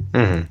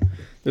 Mm-hmm.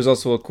 There's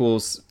also a cool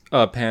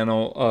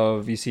panel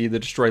of, you see the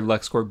destroyed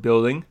LexCorp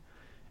building,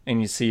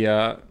 and you see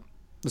the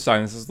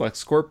sign that says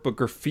LexCorp, but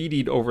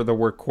graffitied over the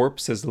word corp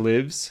says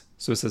lives,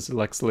 so it says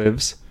Lex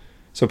lives.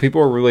 So people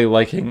are really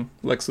liking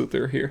Lex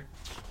Luthor here.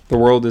 The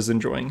world is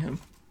enjoying him.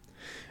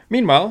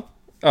 Meanwhile,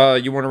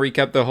 you want to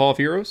recap the Hall of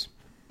Heroes?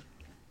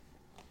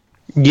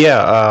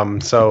 Yeah.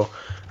 So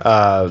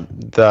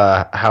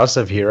the House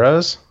of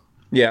Heroes.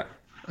 Yeah.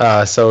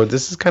 So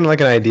this is kind of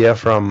like an idea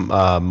from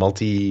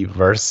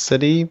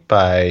Multiversity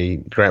by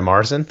Grant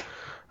Morrison,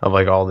 of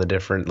like all the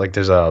different, like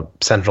there's a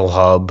central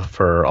hub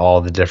for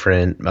all the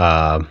different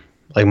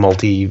like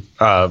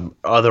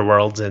other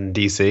worlds in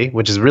DC,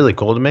 which is really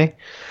cool to me.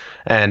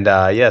 And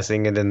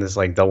seeing it in this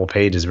like double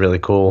page is really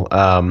cool.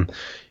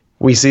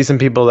 We see some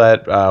people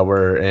that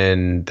were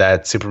in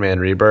that Superman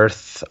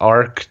Rebirth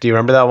arc. Do you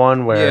remember that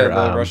one where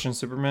the Russian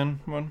Superman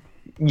one?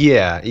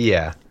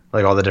 Yeah.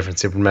 Like all the different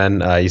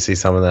Supermen, you see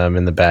some of them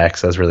in the back,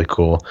 so that's really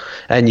cool.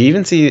 And you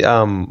even see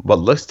what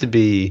looks to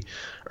be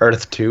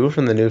Earth 2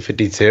 from the New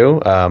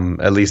 52,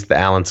 at least the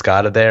Alan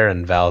Scott of there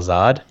and Val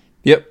Zod.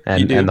 Yep,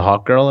 and the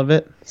Hawkgirl of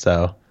it.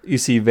 So you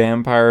see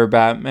Vampire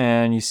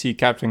Batman, you see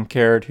Captain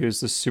Carrot,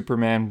 who's the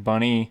Superman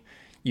bunny.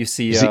 You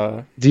see,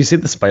 do you see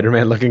the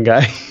Spider-Man looking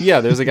guy?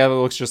 Yeah, there's a guy that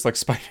looks just like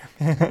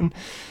Spider-Man.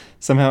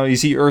 Somehow you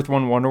see Earth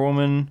 1 Wonder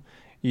Woman.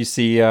 You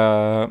see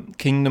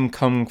Kingdom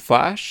Come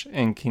Flash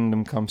and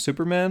Kingdom Come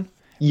Superman.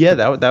 Yeah,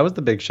 that was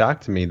the big shock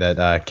to me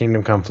that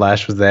Kingdom Come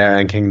Flash was there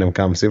and Kingdom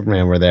Come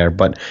Superman were there.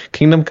 But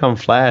Kingdom Come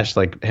Flash,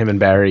 like him and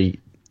Barry,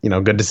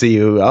 good to see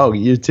you. Oh,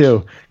 you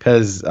too.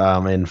 Because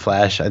in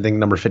Flash, I think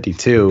number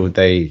 52,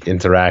 they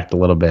interact a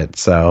little bit.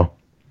 So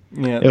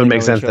yeah, it would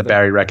make sense that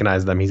Barry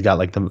recognized them. He's got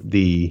like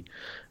the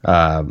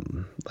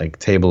like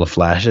table of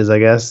flashes, I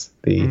guess.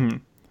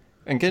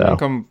 And Kingdom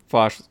Come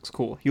Flash looks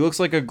cool. He looks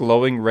like a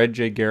glowing red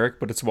Jay Garrick,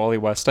 but it's Wally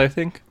West, I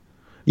think.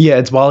 Yeah,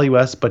 it's Wally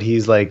West, but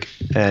he's like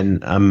an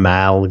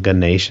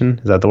amalgamation.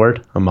 Is that the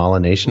word?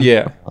 Amalgamation?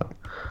 Yeah.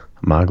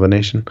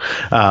 Amalgamation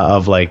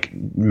of like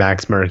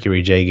Max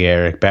Mercury, Jay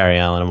Garrick, Barry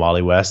Allen, and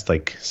Wally West.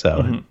 Like,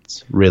 so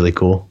it's really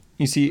cool.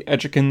 You see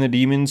Etrigan the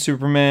Demon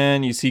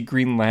Superman. You see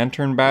Green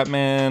Lantern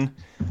Batman.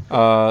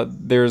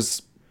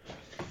 There's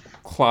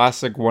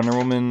classic Wonder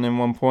Woman in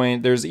one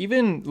point. There's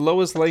even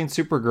Lois Lane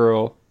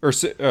Supergirl or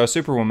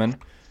Superwoman,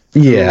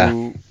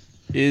 who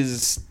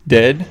is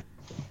dead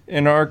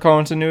in our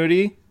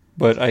continuity,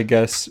 but I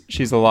guess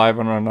she's alive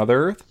on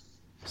another Earth,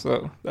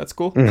 so that's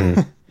cool.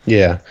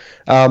 Yeah.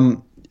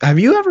 Have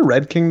you ever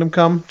read Kingdom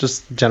Come?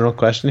 Just general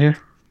question here.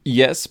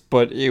 Yes,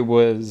 but it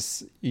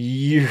was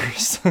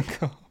years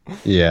ago.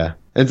 Yeah,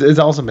 it's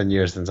also been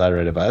years since I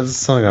read it, but it's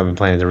something I've been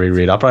planning to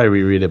reread. I'll probably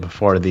reread it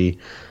before the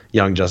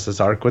Young Justice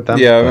arc with them.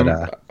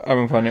 Yeah, I've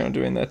been planning on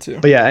doing that too.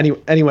 But yeah,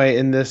 anyway,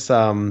 in this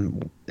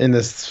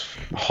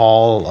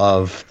hall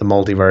of the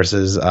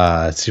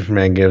multiverses,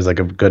 Superman gives like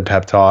a good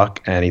pep talk,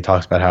 and he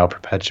talks about how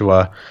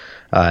Perpetua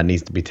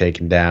needs to be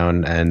taken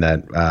down, and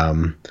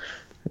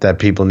that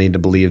people need to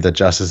believe that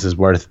justice is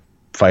worth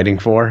fighting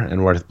for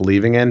and worth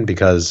believing in,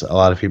 because a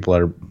lot of people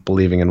are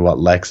believing in what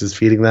Lex is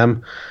feeding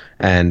them,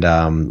 and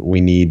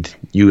we need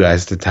you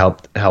guys to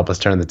help us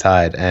turn the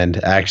tide.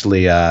 And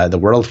actually, the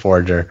World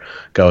Forger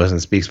goes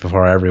and speaks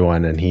before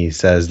everyone, and he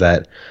says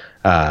that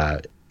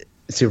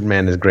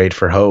Superman is great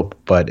for hope,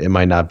 but it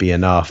might not be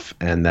enough,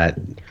 and that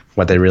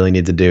what they really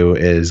need to do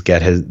is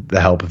get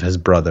the help of his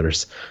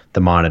brothers,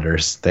 the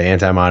Monitors, the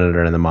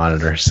Anti-Monitor and the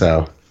Monitor.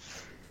 So,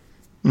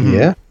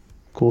 yeah,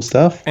 cool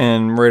stuff.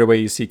 And right away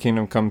you see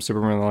Kingdom Come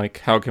Superman like,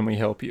 how can we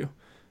help you?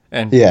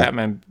 And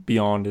Batman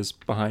Beyond is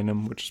behind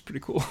him, which is pretty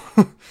cool.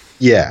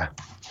 Yeah.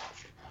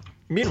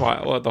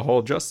 Meanwhile, at the Hall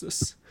of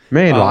Justice.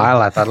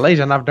 At the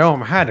Legion of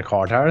Doom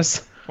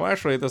headquarters. Well,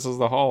 actually, this is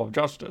the Hall of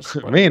Justice.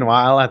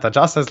 Meanwhile, at the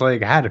Justice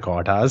League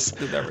headquarters.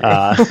 There we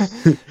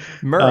go.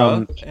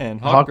 Mera and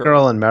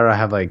Hawkgirl and Mera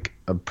have like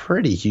a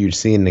pretty huge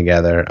scene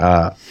together.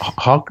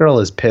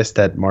 Hawkgirl is pissed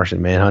at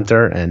Martian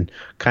Manhunter and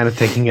kind of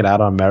taking it out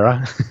on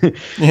Mera.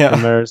 Yeah.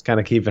 And Mera's kind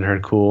of keeping her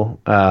cool.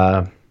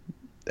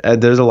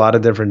 There's a lot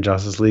of different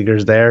Justice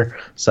Leaguers there,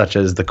 such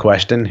as the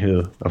Question,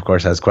 who of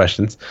course has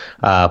questions.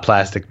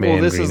 Plastic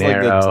Man, this Green is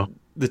Arrow. Like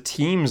the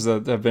teams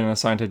that have been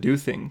assigned to do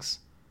things.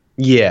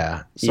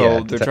 Yeah.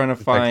 So they're trying to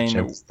find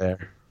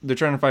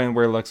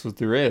where Lex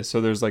Luthor is.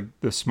 So there's like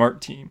the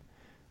smart team,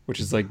 which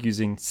is like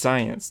using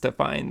science to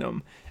find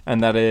them,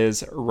 and that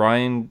is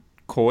Ryan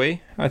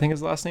Coy, I think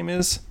his last name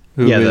is,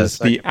 who Yeah, the is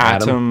the second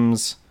Adam.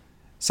 Atom's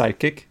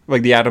sidekick,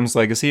 like the Atom's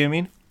legacy. I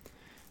mean,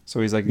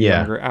 so he's like a Yeah.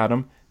 younger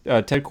Atom.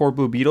 Ted Core,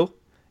 Blue Beetle,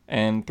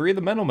 and three of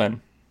the Metal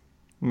Men.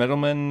 Metal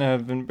Men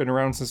have been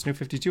around since New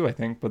 52, I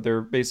think, but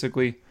they're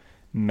basically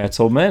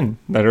metal men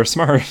that are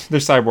smart. They're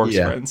cyborgs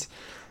Yeah. friends.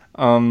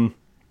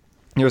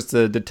 Here's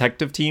the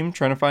detective team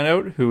trying to find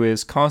out who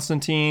is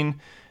Constantine,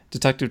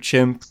 Detective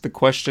Chimp, The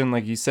Question,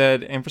 like you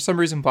said, and for some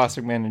reason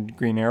Plastic Man and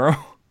Green Arrow.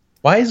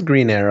 Why is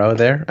Green Arrow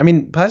there? I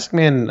mean, Plastic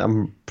Man,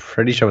 I'm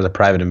pretty sure was a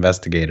private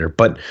investigator,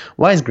 but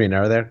why is Green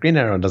Arrow there? Green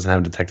Arrow doesn't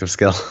have detective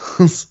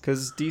skills.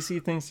 Because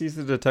DC thinks he's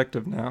the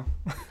detective now.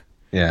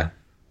 Yeah,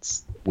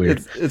 it's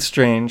weird. It's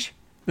strange.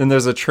 Then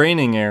there's a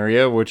training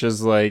area, which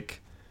is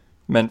like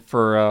meant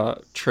for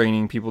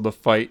training people to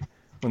fight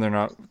when they're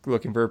not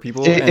looking for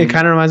people. It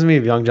kind of reminds me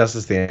of Young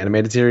Justice, the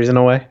animated series, in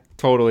a way.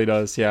 Totally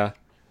does, yeah.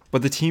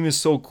 But the team is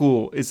so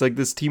cool. It's like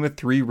this team of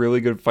three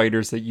really good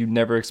fighters that you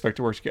never expect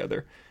to work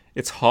together.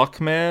 It's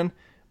Hawkman,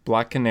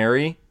 Black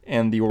Canary,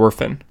 and the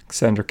Orphan,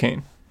 Cassandra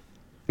Cain.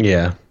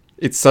 Yeah.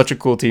 It's such a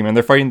cool team, and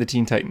they're fighting the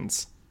Teen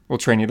Titans. Well,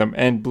 training them,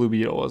 and Blue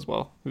Beetle as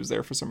well, who's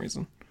there for some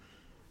reason.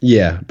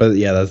 Yeah, but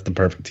yeah, that's the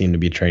perfect team to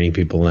be training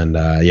people, and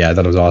yeah, I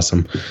thought it was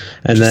awesome.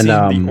 And Just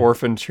then seeing the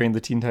Orphan train the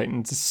Teen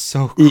Titans is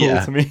so cool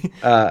yeah, to me.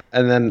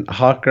 and then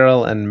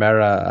Hawkgirl and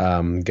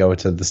Mera go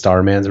to the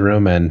Starman's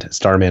room, and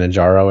Starman and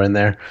Jarro are in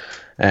there,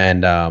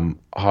 and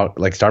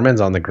like Starman's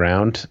on the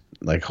ground,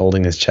 like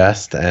holding his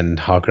chest, and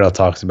Hawkgirl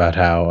talks about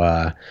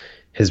how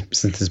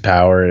since his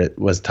power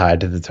was tied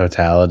to the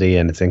totality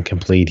and it's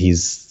incomplete,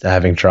 he's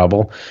having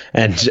trouble,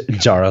 and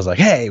Jarro's like,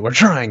 "Hey, we're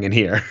trying in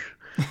here."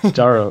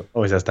 Jarro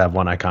always has to have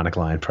one iconic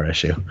line per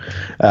issue.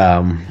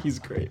 He's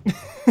great.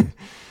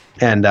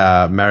 And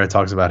Mara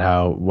talks about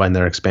how when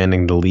they're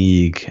expanding the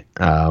league,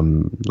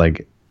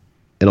 like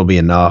it'll be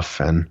enough,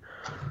 and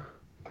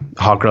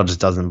Hawkgirl just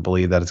doesn't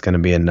believe that it's going to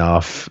be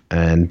enough,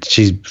 and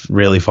she's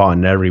really fought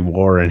in every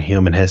war in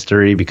human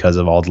history because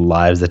of all the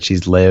lives that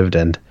she's lived,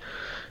 and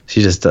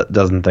she just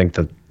doesn't think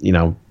that, you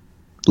know,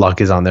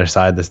 luck is on their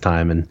side this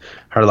time, and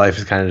her life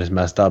is kind of just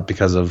messed up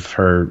because of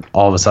her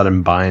all of a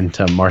sudden buying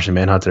to Martian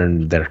Manhunter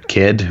and their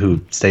kid who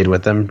stayed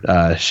with them,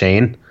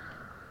 Shane.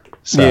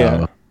 So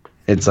Yeah.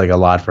 it's like a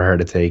lot for her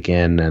to take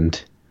in,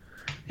 and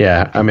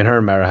yeah, I mean, her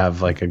and Mara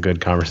have like a good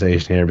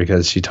conversation here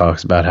because she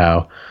talks about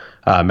how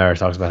Mara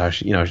talks about how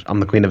she, you know, I'm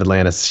the Queen of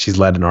Atlantis. She's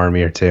led an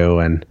army or two,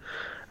 and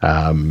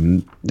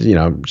you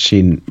know,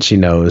 she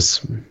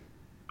knows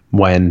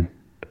when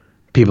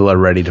people are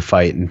ready to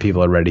fight and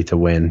people are ready to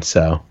win.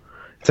 So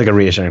it's like a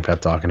reassuring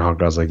pep talk, and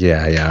Hawkgirl's like,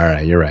 yeah, all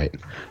right, you're right.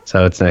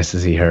 So it's nice to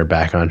see her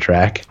back on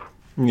track.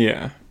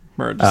 Yeah.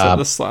 Murder just had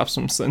to slap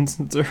some sense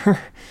into her.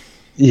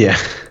 Yeah.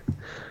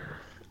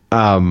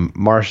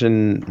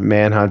 Martian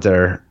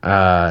Manhunter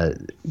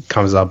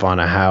comes up on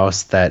a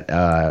house that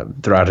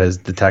throughout his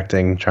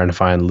detecting, trying to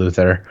find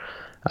Luthor,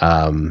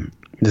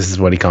 this is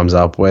what he comes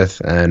up with.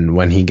 And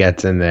when he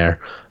gets in there,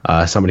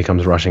 somebody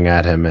comes rushing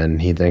at him,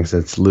 and he thinks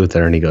it's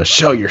Luthor, and he goes,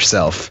 "Show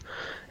yourself."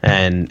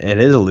 And it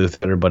is a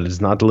Luthor, but it's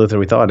not the Luthor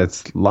we thought.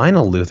 It's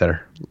Lionel Luthor,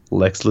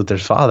 Lex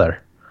Luthor's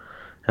father.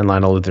 And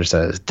Lionel Luthor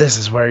says, "This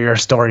is where your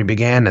story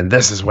began, and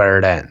this is where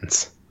it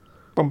ends."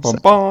 Bum, bum,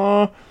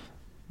 bum.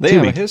 They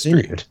have a history.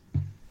 Continued.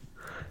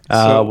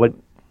 So-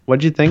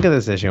 What'd you think of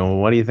this issue? And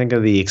what do you think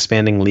of the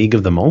expanding League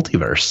of the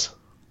Multiverse?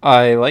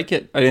 I like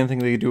it. I didn't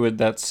think they could do it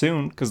that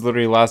soon, because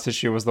literally last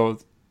issue was the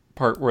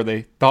part where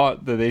they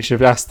thought that they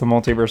should ask the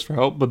multiverse for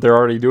help, but they're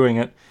already doing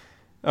it.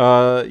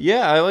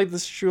 Yeah, I like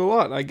this issue a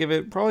lot. I give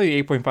it probably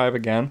 8.5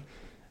 again.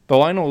 The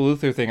Lionel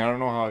Luthor thing, I don't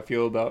know how I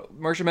feel about.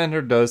 Martian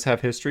Manhunter does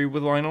have history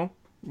with Lionel.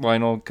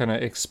 Lionel kind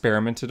of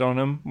experimented on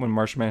him when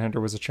Martian Manhunter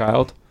was a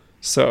child.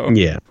 So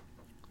Yeah.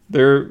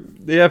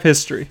 they have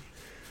history.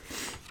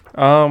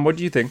 What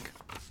do you think?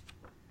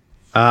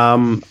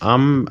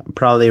 I'm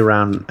probably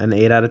around an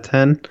 8 out of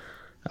 10.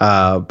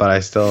 But I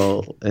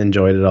still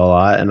enjoyed it a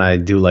lot, and I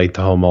do like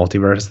the whole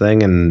multiverse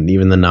thing, and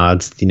even the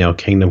nods, you know,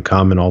 Kingdom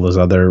Come and all those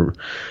other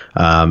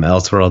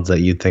Elseworlds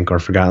that you'd think are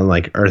forgotten,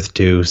 like Earth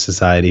 2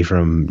 Society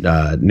from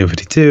New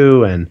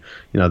 52, and,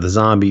 you know, the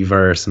zombie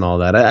verse and all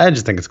that. I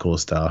just think it's cool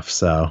stuff,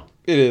 so.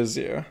 It is,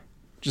 yeah.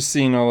 Just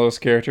seeing all those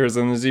characters,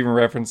 and there's even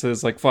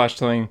references like Flash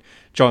telling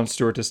Jon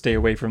Stewart to stay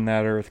away from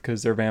that Earth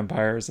because they're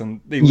vampires,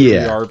 and they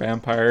literally are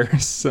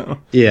vampires. So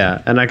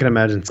Yeah, and I can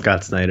imagine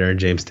Scott Snyder and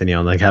James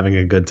Tynion like having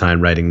a good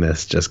time writing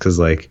this, just because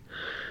like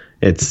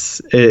it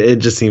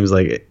just seems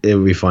like it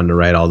would be fun to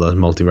write all those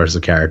multiverse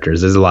of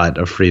characters. There's a lot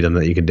of freedom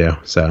that you could do,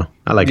 so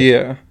I like it.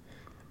 Yeah.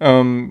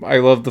 I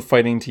love the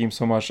fighting team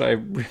so much.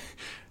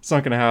 It's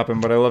not gonna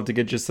happen, but I love to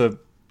get just a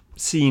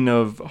scene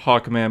of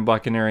Hawkman,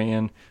 Black Canary,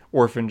 and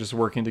Orphan just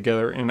working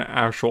together in an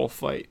actual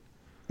fight.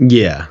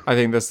 Yeah. I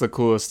think that's the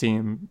coolest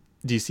team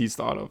DC's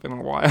thought of in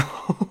a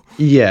while.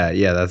 Yeah,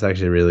 that's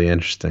actually really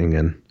interesting,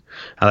 and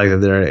I like that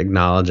they're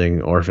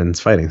acknowledging Orphan's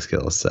fighting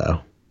skills, so.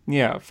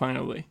 Yeah,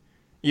 finally.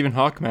 Even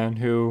Hawkman,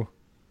 who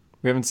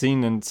we haven't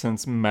seen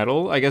since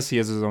Metal. I guess he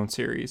has his own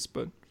series,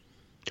 but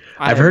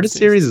I've heard his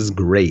series is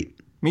great.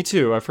 Me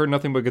too. I've heard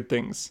nothing but good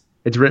things.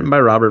 It's written by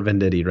Robert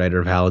Venditti, writer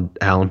of Hal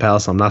and Pal,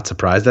 so I'm not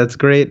surprised that's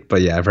great.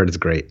 But yeah, I've heard it's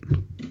great.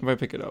 If I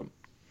pick it up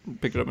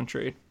and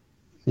trade.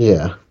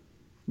 Yeah.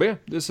 But yeah,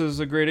 this is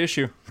a great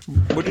issue.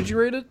 What did you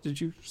rate it?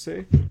 Did you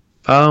say?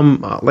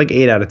 Like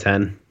 8 out of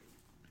 10.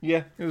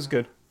 Yeah, it was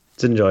good.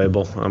 It's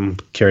enjoyable. I'm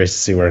curious to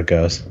see where it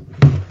goes.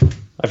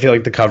 I feel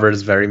like the cover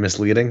is very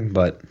misleading,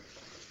 but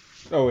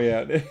Oh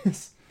yeah, it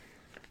is.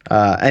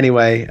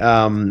 anyway,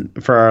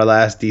 for our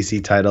last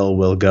DC title,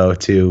 we'll go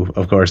to,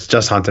 of course,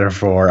 just Hunter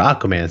for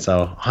Aquaman.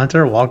 So,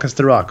 Hunter, walk us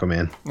through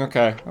Aquaman.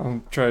 Okay,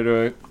 I'll try to do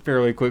it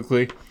fairly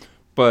quickly.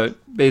 But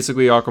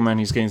basically, Aquaman,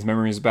 he's getting his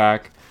memories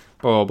back,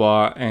 blah,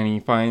 blah, blah, and he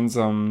finds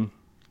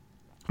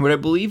what I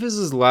believe is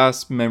his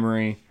last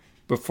memory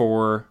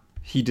before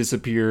he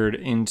disappeared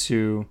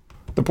into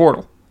the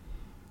portal.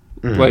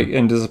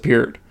 And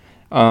disappeared.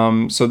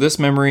 So this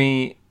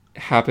memory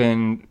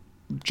happened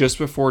just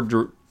before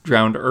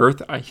Drowned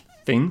Earth, I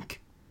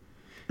think.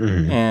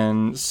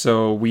 And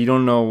so we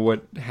don't know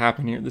what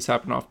happened here. This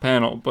happened off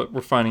panel, but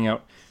we're finding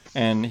out.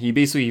 And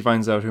he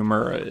finds out who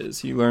Mura is.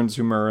 He learns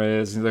who Mura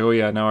is. He's like, oh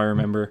yeah, now I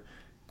remember.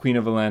 Queen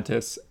of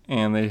Atlantis.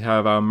 And they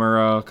have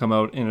Mura come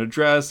out in a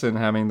dress and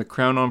having the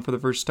crown on for the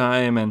first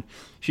time. And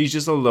she's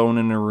just alone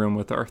in a room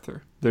with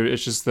Arthur.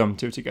 It's just them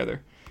two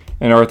together.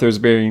 And Arthur's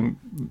very,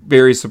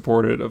 very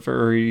supportive of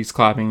her. He's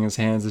clapping his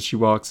hands as she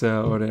walks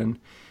out. And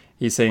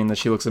he's saying that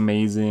she looks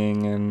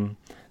amazing. And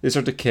they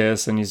start to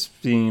kiss. And he's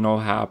being all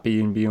happy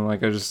and being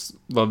like, I just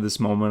love this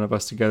moment of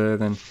us together.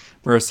 Then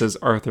Mura says,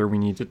 Arthur, we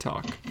need to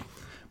talk.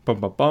 Bum,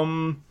 bum,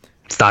 bum.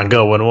 It's not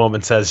good when a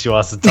woman says she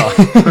wants to talk.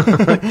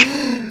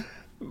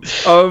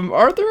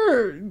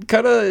 Arthur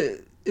kind of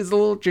is a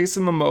little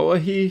Jason Momoa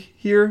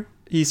here.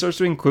 He starts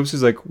doing quips.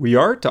 He's like, we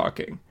are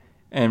talking.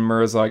 And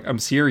Mura's like, I'm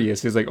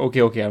serious. He's like,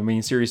 okay, I'm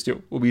being serious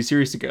too. We'll be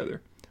serious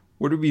together.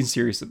 What are we being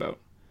serious about?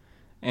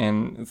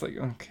 And it's like,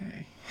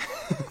 okay.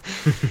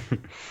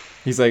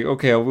 He's like,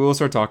 okay, we'll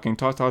start talking.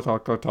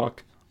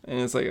 Talk.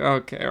 And it's like,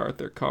 okay,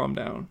 Arthur, calm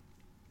down.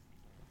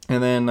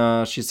 And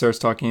then she starts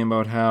talking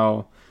about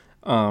how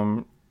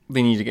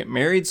they need to get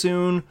married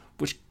soon.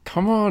 Which,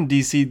 come on,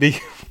 DC,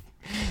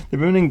 they've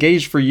been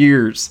engaged for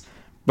years.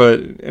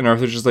 And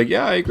Arthur's just like,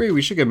 yeah, I agree.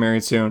 We should get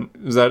married soon.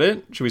 Is that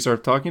it? Should we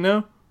start talking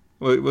now?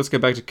 Let's get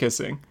back to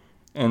kissing.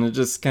 And it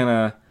just kind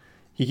of,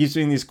 he keeps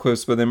doing these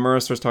quips, but then Mura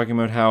starts talking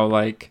about how,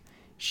 like,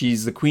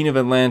 she's the queen of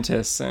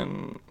Atlantis,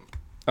 and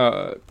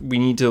we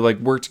need to, like,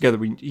 work together.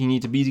 We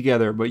need to be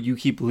together, but you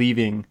keep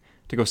leaving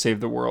to go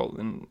save the world.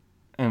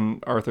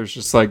 And Arthur's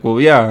just like,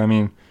 well, yeah, I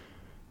mean,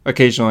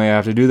 occasionally I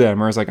have to do that. And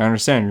Mura's like, I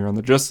understand. You're on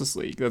the Justice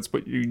League. That's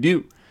what you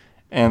do.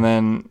 And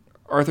then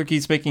Arthur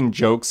keeps making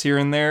jokes here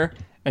and there.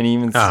 And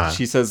even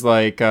she says,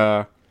 like,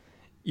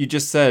 you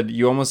just said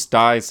you almost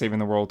die saving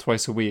the world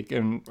twice a week.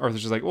 And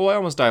Arthur's just like, well, I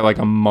almost die like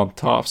a month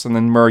tops. And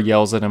then Mura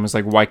yells at him. It's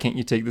like, why can't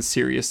you take this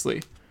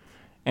seriously?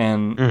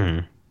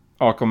 And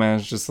Aquaman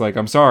is just like,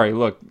 I'm sorry.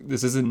 Look,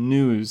 this isn't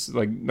news.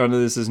 Like, none of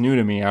this is new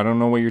to me. I don't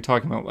know what you're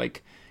talking about.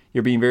 Like,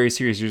 you're being very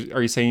serious.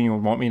 Are you saying you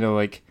want me to,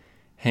 like,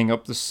 hang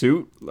up the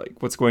suit? Like,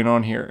 what's going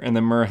on here? And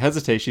then Mura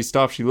hesitates. She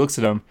stops. She looks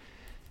at him.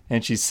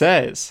 And she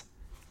says,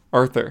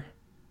 Arthur,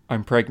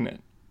 I'm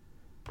pregnant.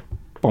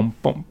 Bum,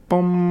 bum,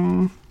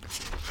 bum.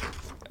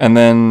 And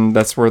then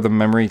that's where the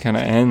memory kind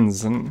of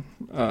ends. And,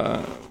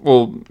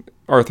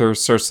 Arthur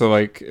starts to,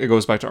 like, it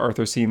goes back to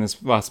Arthur seeing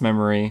this last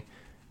memory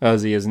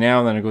as he is now.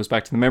 And then it goes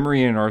back to the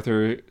memory, and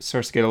Arthur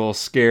starts to get a little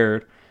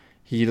scared.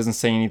 He doesn't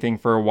say anything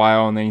for a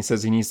while, and then he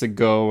says he needs to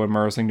go. And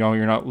Mura's like, no,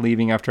 you're not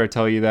leaving after I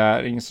tell you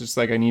that. And he's just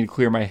like, I need to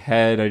clear my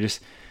head. I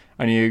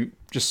need to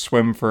just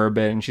swim for a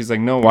bit. And she's like,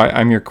 no,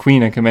 I'm your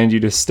queen. I command you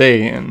to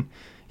stay. And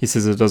he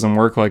says it doesn't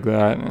work like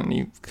that. And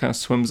he kind of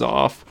swims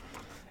off.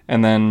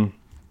 And then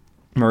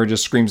Mura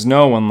just screams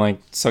no and, like,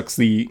 sucks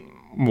the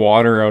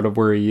water out of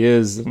where he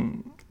is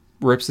and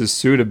rips his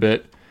suit a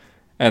bit.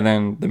 And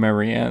then the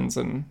memory ends,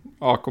 and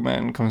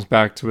Aquaman comes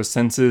back to his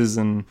senses,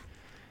 and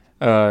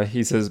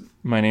he says,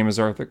 my name is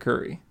Arthur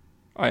Curry.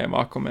 I am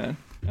Aquaman.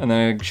 And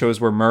then it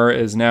shows where Mura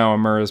is now,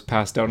 and Mura is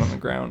passed out on the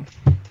ground.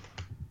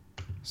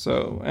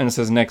 So, and it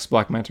says next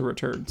Black Manta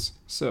returns.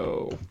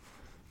 So,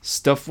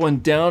 stuff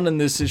went down in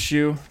this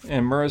issue,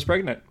 and Mura's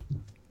pregnant.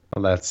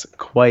 Well, that's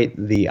quite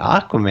the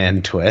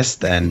Aquaman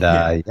twist, and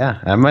yeah,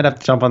 I might have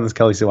to jump on this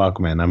Kelly Sue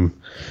Aquaman. I'm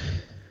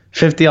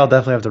 50. I'll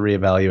definitely have to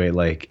reevaluate.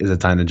 Like, is it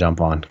time to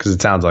jump on? Because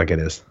it sounds like it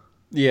is.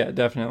 Yeah,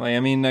 definitely. I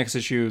mean, next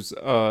issue's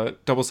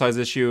double-size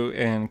issue,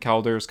 and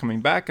Calder's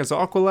coming back as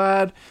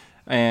Aqualad,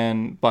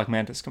 and Black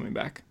Manta's coming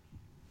back.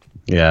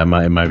 Yeah, it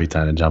might be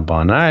time to jump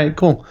on. All right,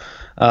 cool.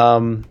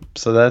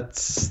 So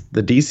that's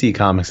the DC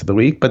comics of the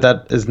week, but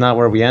that is not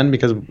where we end,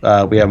 because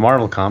we have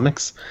Marvel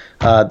comics.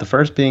 The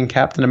first being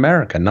Captain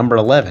America, number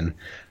 11.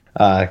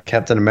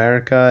 Captain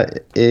America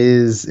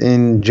is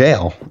in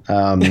jail.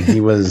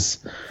 He was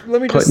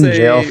put in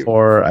jail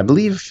for, I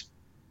believe.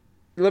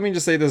 Let me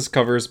just say, this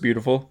cover is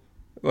beautiful.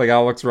 Like,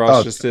 Alex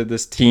Ross just did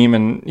this team,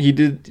 and he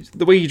did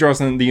the way he draws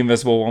the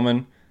Invisible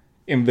Woman,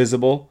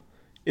 Invisible,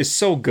 is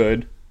so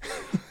good.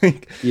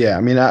 Like, Yeah,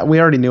 I mean, we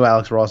already knew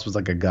Alex Ross was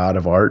like a god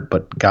of art,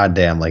 but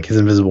goddamn, like his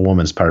Invisible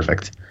Woman is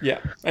perfect. yeah.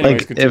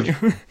 Anyways, Like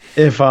continue.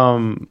 if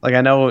like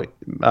I know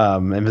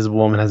Invisible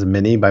Woman has a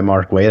mini by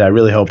Mark Waid. I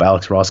really hope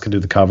Alex Ross could do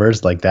the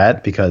covers like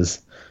that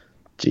because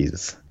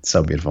Jesus, it's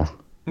so beautiful.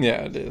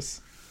 Yeah, it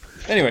is.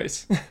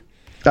 Anyways,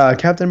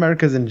 Captain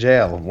America's in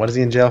jail. What is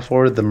he in jail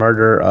for? The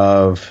murder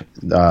of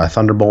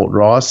Thunderbolt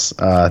Ross,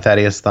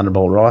 Thaddeus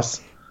Thunderbolt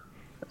Ross.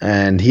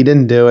 And he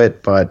didn't do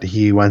it, but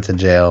he went to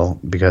jail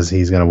because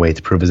he's going to wait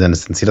to prove his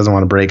innocence. He doesn't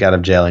want to break out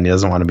of jail, and he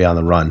doesn't want to be on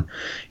the run.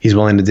 He's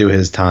willing to do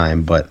his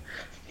time, but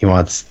he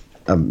wants,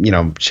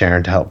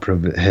 Sharon to help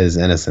prove his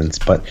innocence.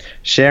 But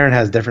Sharon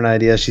has different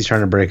ideas. She's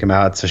trying to break him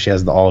out, so she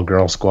has the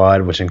all-girl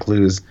squad, which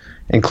includes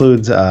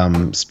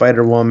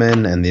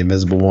Spider-Woman and the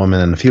Invisible Woman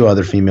and a few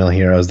other female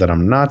heroes that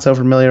I'm not so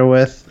familiar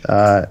with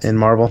in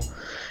Marvel.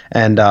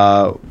 And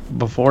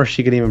before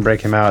she could even break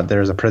him out,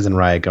 there's a prison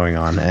riot going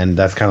on, and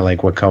that's kind of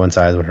like what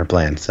coincides with her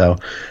plan. So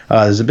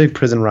there's a big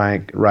prison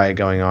riot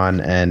going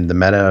on, and the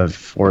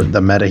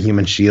meta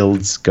human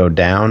shields go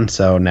down.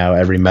 So now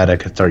every meta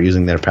could start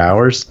using their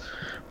powers,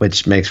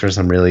 which makes for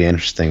some really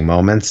interesting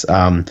moments.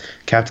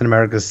 Captain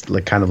America's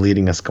like kind of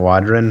leading a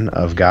squadron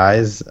of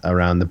guys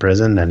around the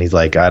prison, and he's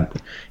like,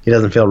 he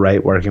doesn't feel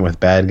right working with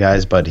bad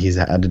guys, but he's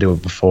had to do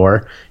it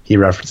before. He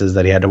references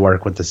that he had to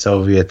work with the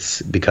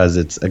Soviets because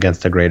it's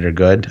against the greater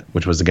good,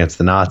 which was against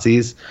the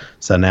Nazis.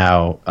 So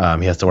now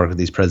he has to work with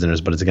these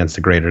prisoners, but it's against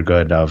the greater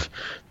good of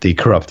the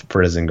corrupt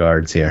prison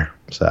guards here.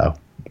 So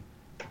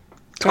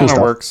kind of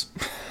works.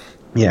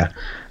 Yeah.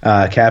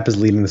 Cap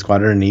is leading the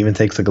squadron, and he even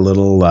takes like a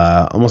little,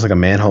 almost like a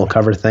manhole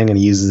cover thing, and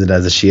he uses it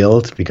as a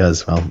shield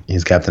because, well,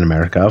 he's Captain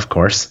America, of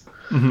course.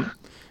 Mm-hmm.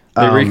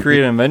 They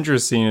recreate an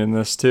Avengers scene in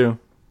this too.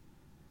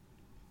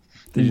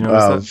 Did you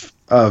notice that?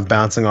 Of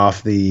bouncing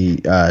off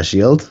the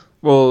shield?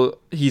 Well,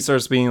 he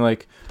starts being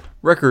like,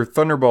 Wrecker,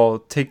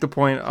 Thunderball, take the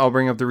point, I'll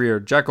bring up the rear.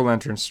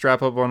 Jack-o'-lantern,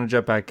 strap up on a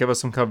jetpack, give us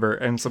some cover.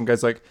 And some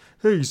guy's like,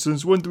 hey,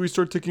 since when do we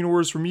start taking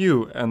orders from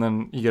you? And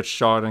then he gets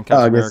shot, and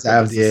Captain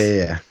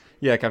America...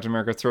 Yeah, Captain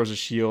America throws a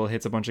shield,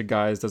 hits a bunch of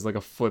guys, does like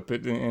a flip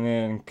in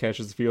it, and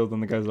catches the field.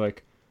 And the guy's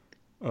like,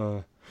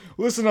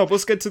 listen up,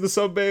 let's get to the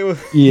sub bay.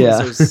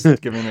 Yeah. So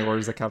giving the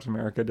orders that Captain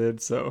America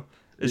did. So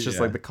it's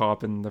just like the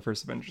cop in the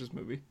first Avengers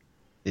movie.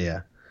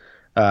 Yeah.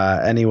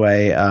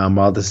 Anyway,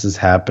 while this is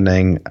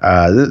happening,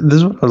 this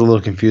is what I was a little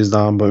confused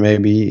on, but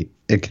maybe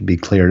it could be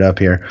cleared up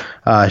here.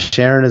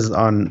 Sharon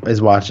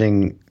is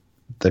watching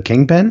the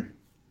Kingpin?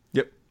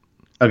 Yep.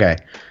 Okay.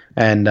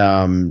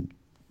 And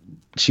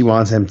she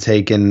wants him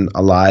taken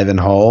alive and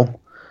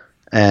whole,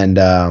 and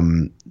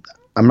I'm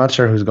not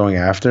sure who's going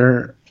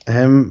after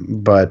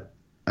him, but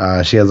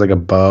she has like a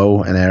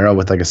bow and arrow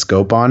with like a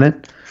scope on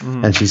it,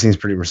 and she seems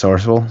pretty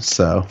resourceful.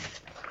 So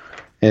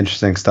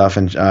interesting stuff.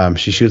 And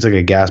she shoots like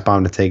a gas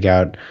bomb to take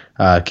out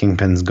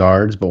Kingpin's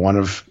guards, but one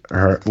of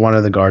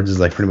the guards is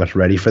like pretty much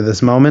ready for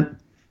this moment.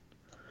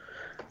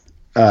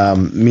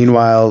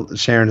 Meanwhile,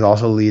 Sharon's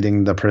also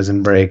leading the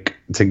prison break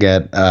to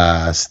get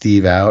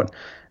Steve out.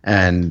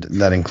 And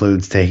that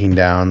includes taking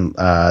down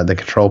the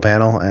control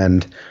panel.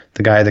 And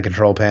the guy at the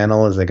control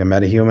panel is like a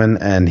metahuman,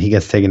 and he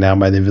gets taken down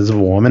by the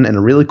Invisible Woman in a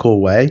really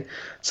cool way.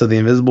 So the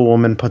Invisible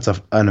Woman puts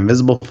an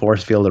invisible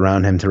force field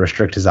around him to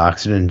restrict his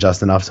oxygen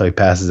just enough so he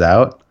passes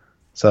out.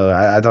 So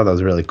I thought that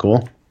was really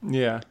cool.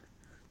 Yeah.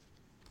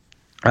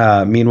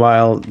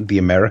 Meanwhile, the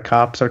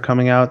AmeriCops are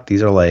coming out.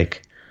 These are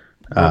like...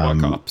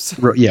 Robocops.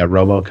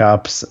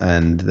 Robocops,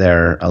 and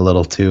they're a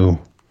little too...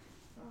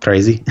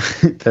 crazy.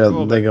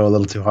 They go a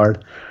little too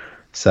hard.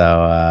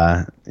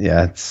 So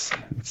it's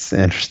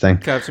interesting.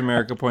 Captain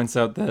America points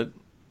out that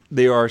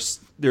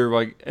they're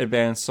like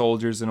advanced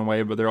soldiers in a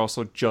way, but they're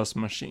also just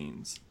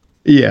machines.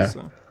 Yeah.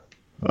 So.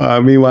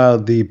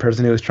 Meanwhile, the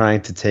person who is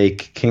trying to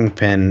take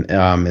Kingpin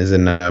is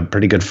in a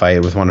pretty good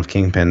fight with one of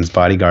Kingpin's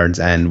bodyguards,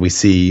 and we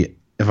see,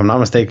 if I'm not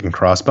mistaken,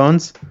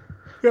 Crossbones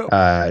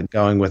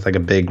going with like a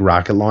big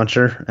rocket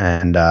launcher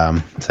and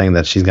saying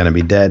that she's going to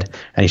be dead,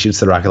 and he shoots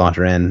the rocket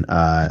launcher in.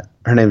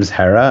 Her name is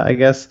Hera, I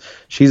guess.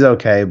 She's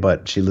okay,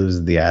 but she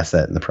loses the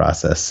asset in the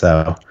process,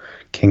 so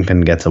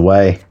Kingpin gets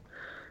away.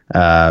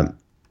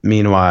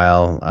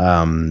 Meanwhile,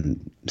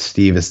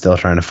 Steve is still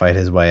trying to fight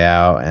his way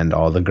out, and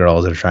all the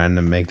girls are trying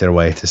to make their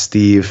way to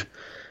Steve,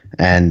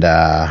 and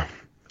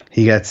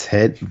he gets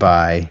hit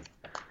by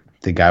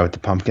the guy with the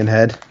pumpkin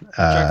head.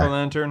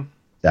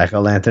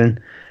 Jack-o'-lantern.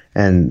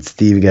 And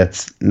Steve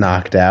gets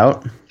knocked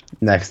out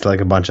next to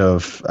like a bunch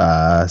of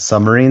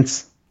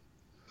submarines.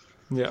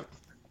 Yeah.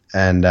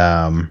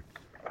 And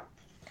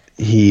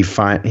he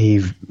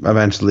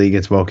eventually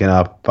gets woken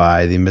up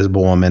by the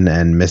Invisible Woman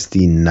and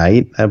Misty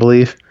Knight, I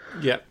believe.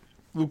 Yeah.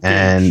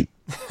 And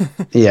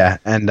he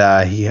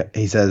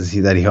says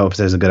that he hopes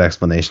there's a good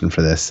explanation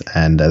for this,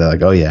 and they're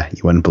like, "Oh yeah,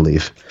 you wouldn't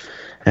believe,"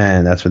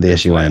 and that's where the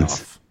issue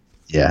ends. Off.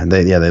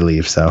 They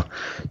leave. So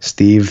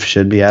Steve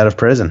should be out of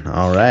prison.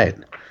 All right.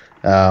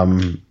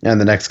 And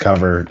the next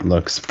cover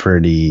looks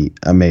pretty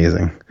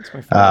amazing. It's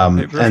my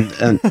favorite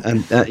paper.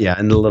 And yeah,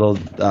 and the little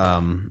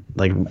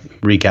like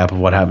recap of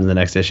what happens in the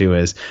next issue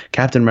is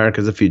Captain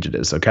America is a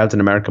fugitive, so Captain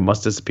America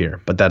must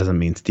disappear. But that doesn't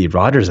mean Steve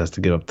Rogers has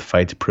to give up the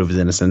fight to prove his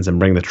innocence and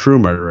bring the true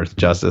murderer to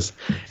justice.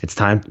 It's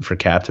time for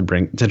Cap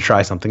to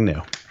try something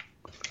new.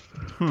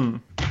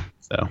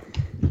 So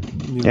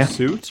New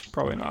suit?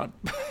 Probably not.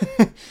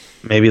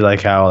 maybe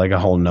like a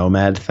whole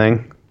nomad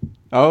thing.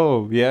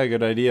 Oh, yeah,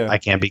 good idea. I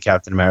can't be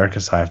Captain America,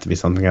 so I have to be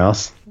something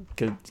else.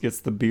 Gets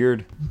the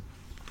beard.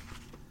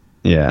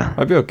 Yeah.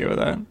 I'd be okay with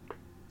that.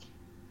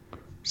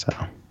 So.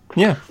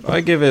 Yeah,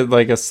 I give it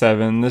like a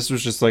 7. This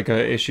was just like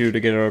a issue to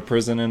get out of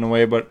prison in a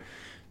way, but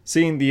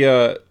seeing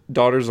the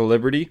Daughters of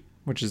Liberty,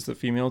 which is the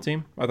female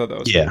team, I thought that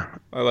was cool.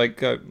 I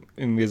like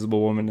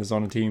Invisible Woman is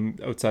on a team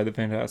outside the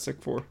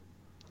Fantastic Four.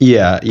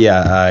 Yeah,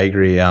 I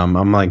agree.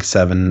 I'm like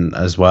 7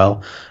 as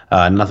well.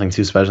 Nothing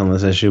too special in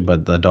this issue,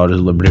 but the Daughters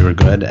of Liberty were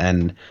good,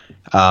 and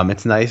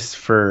it's nice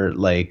for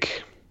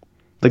like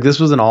this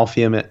was an all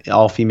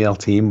female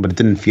team, but it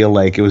didn't feel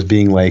like it was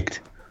being like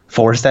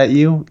forced at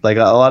you. Like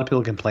a lot of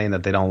people complain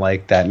that they don't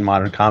like that in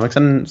modern comics,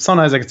 and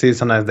sometimes I can see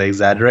sometimes they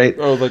exaggerate.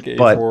 Oh, like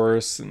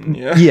A-Force, and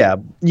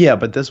yeah.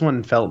 But this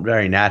one felt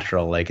very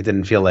natural. Like it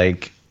didn't feel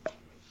like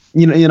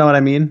you know what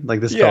I mean.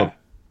 Like this felt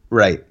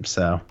right.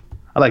 So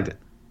I liked it.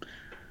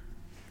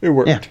 It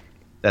worked. Yeah,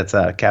 that's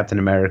Captain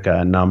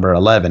America number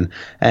 11.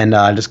 And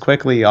just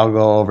quickly, I'll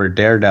go over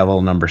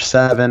Daredevil number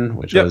 7,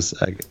 which was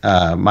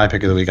my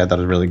pick of the week. I thought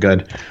it was really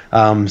good.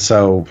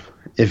 So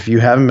if you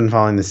haven't been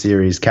following the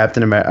series,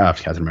 Daredevil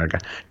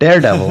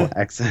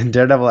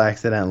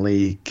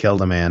accidentally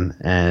killed a man,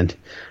 and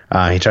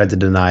he tried to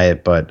deny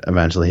it, but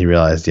eventually he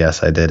realized,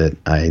 yes, I did it.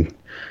 I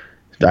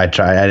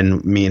tried. I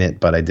didn't mean it,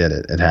 but I did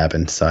it. It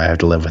happened, so I have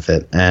to live with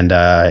it.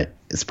 And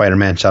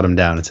Spider-Man shut him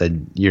down and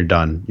said, "You're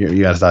done.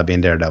 You got to stop being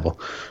Daredevil."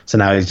 So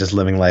now he's just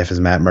living life as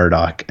Matt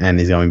Murdock, and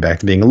he's going back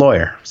to being a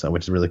lawyer. So,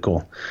 which is really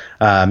cool.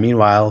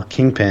 Meanwhile,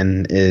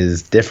 Kingpin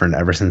is different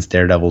ever since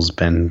Daredevil's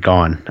been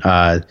gone.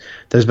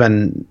 There's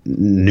been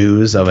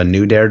news of a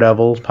new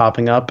Daredevil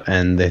popping up,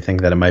 and they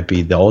think that it might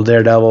be the old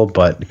Daredevil,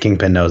 but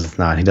Kingpin knows it's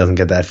not. He doesn't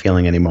get that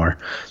feeling anymore.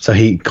 So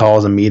he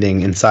calls a meeting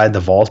inside the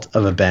vault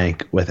of a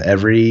bank with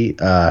every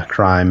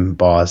crime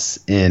boss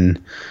in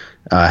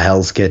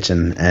Hell's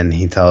Kitchen, and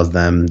he tells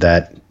them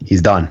that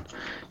he's done.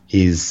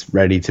 He's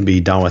ready to be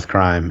done with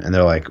crime. And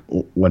they're like,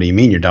 "What do you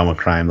mean you're done with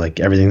crime?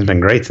 Like everything's been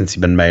great since you've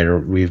been mayor.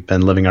 We've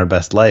been living our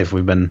best life.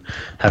 We've been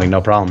having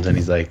no problems." And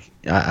he's like,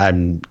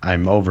 I'm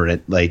over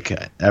it. Like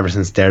ever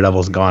since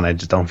Daredevil's gone, I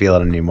just don't feel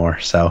it anymore.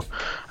 So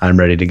I'm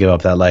ready to give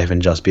up that life and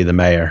just be the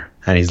mayor."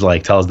 And he's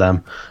like, tells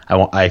them,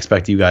 I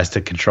expect you guys to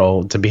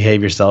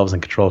behave yourselves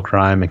and control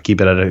crime and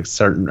keep it at a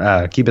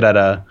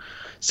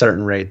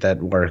certain rate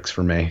that works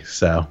for me.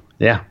 So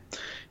yeah,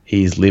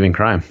 he's leaving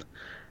crime.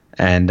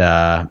 And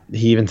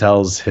he even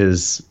tells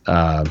his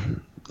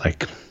right-hand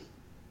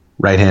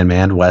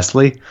man,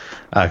 Wesley,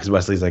 because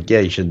Wesley's like,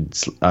 yeah, you should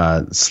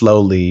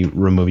slowly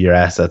remove your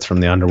assets from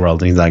the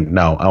underworld. And he's like,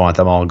 no, I want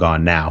them all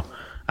gone now.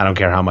 I don't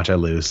care how much I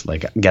lose.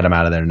 Like, get them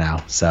out of there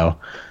now. So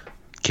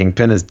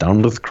Kingpin is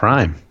done with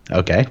crime.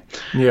 Okay.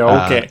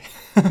 Yeah, okay.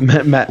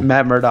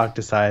 Matt Murdock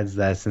decides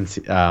that since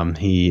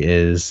he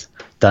is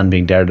done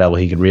being Daredevil,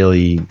 he could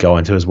really go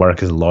into his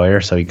work as a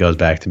lawyer. So he goes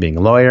back to being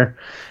a lawyer.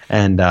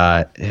 And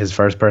his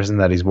first person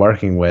that he's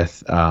working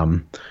with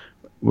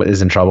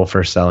is in trouble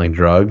for selling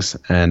drugs.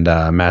 And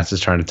Matt's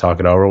is trying to talk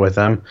it over with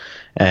him.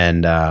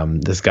 And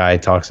this guy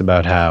talks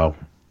about how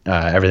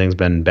everything's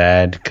been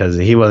bad because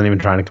he wasn't even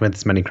trying to commit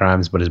this many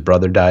crimes, but his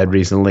brother died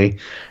recently.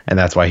 And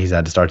that's why he's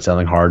had to start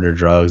selling harder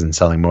drugs and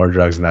selling more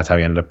drugs. And that's how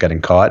he ended up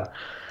getting caught.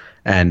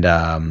 And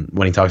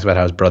when he talks about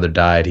how his brother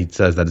died, he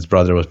says that his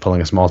brother was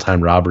pulling a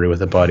small-time robbery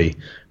with a buddy,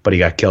 but he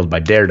got killed by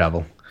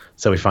Daredevil.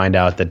 So we find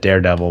out that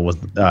Daredevil was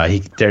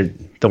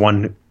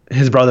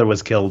his brother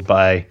was killed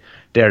by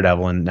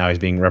Daredevil, and now he's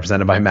being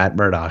represented by Matt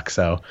Murdock.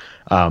 So,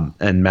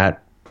 and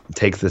Matt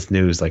takes this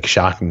news like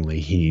shockingly.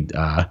 He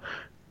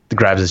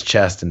grabs his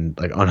chest and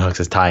like unhooks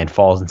his tie and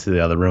falls into the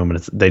other room. And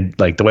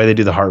the way they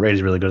do the heart rate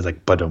is really good. It's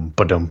like ba-dum,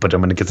 ba-dum,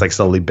 ba-dum, and it gets like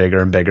slowly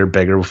bigger and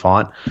bigger with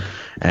font.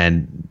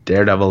 And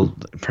Daredevil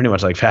pretty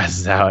much like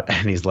passes out,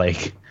 and he's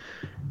like,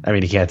 I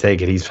mean, he can't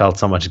take it. He's felt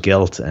so much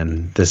guilt,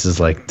 and this is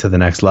like to the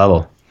next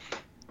level.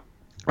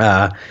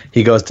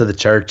 He goes to the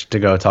church to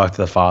go talk to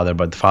the father,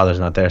 but the father's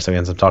not there, so he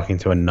ends up talking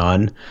to a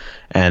nun.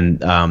 And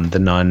the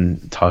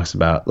nun talks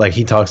about,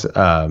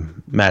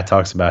 Matt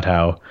talks about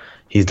how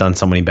he's done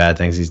so many bad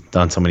things, he's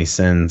done so many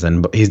sins,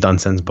 and he's done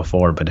sins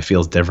before, but it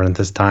feels different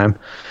this time.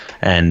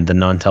 And the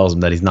nun tells him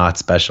that he's not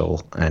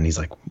special, and he's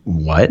like,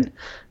 what?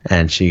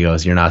 And she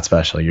goes, you're not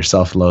special. Your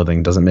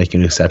self-loathing doesn't make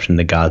you an exception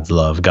to God's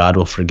love. God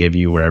will forgive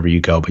you wherever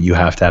you go, but you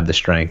have to have the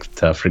strength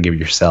to forgive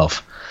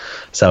yourself.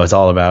 So it's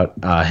all about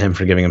him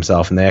forgiving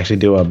himself. And they actually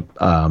do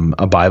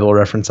a Bible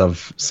reference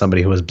of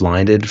somebody who was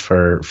blinded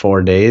for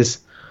 4 days.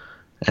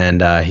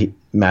 And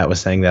Matt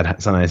was saying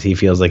that sometimes he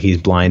feels like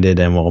he's blinded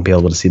and won't be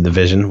able to see the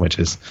vision, which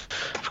is,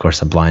 of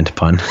course, a blind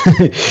pun.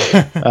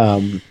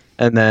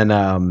 And then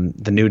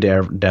the new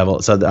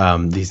Daredevil. So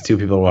these two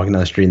people are walking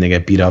down the street and they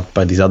get beat up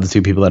by these other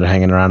two people that are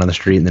hanging around on the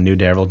street. And the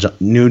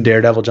new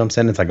Daredevil jumps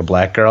in. It's like a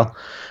black girl,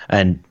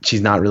 and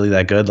she's not really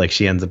that good. Like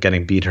she ends up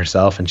getting beat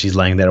herself, and she's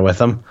laying there with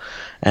him.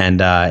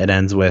 And it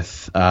ends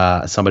with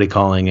somebody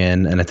calling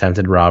in an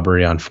attempted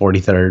robbery on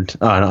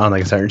 43rd on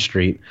like a certain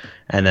street,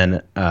 and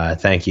then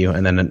thank you,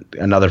 and then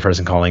another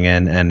person calling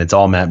in, and it's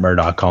all Matt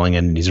Murdock calling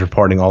in, and he's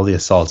reporting all the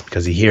assaults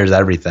because he hears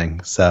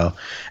everything. So,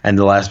 and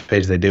the last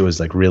page they do is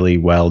like really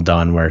well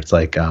done, where it's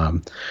like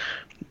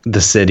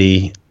the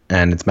city,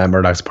 and it's Matt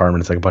Murdock's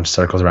apartment. It's like a bunch of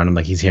circles around him,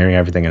 like he's hearing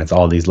everything, and it's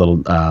all these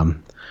little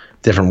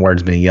different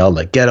words being yelled,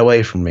 like "Get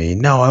away from me!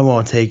 No, I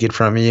won't take it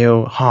from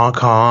you! Honk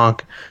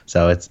honk!"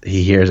 So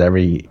he hears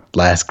every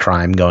last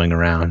crime going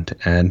around,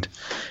 and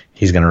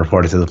he's gonna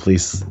report it to the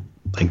police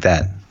like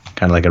that,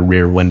 kind of like a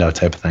rear window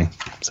type of thing.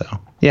 So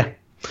yeah,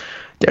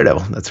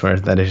 Daredevil. That's where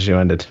that issue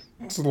ended.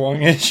 It's a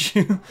long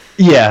issue.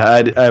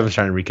 Yeah, I was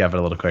trying to recap it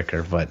a little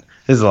quicker, but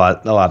there's a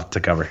lot to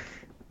cover.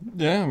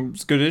 Yeah,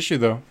 it's a good issue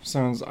though.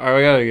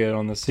 I gotta get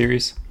on this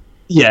series.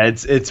 Yeah,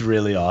 it's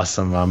really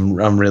awesome.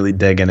 I'm really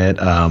digging it.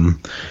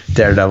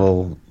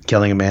 Daredevil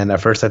killing a man. At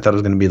first, I thought it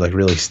was going to be like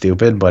really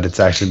stupid, but it's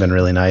actually been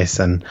really nice,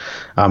 and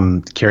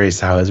I'm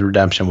curious how his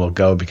redemption will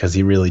go because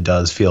he really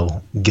does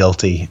feel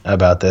guilty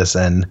about this,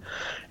 and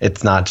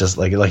it's not just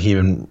like he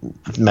even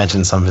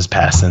mentioned some of his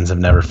past sins have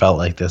never felt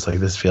like this. Like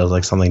this feels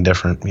like something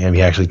different.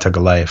 He actually took a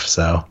life.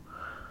 So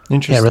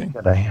interesting. Yeah, really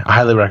good. I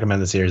highly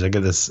recommend the series. I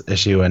give this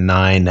issue a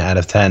 9 out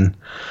of 10,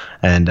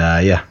 and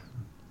yeah,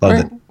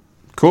 loved it.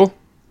 Cool.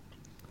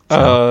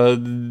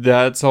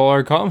 That's all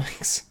our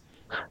comics.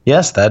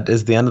 Yes, that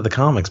is the end of the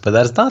comics, but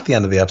that is not the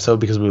end of the episode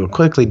because we will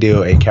quickly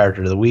do a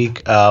character of the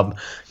week.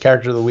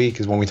 Character of the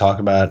week is when we talk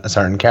about a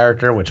certain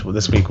character, which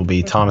this week will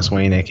be Thomas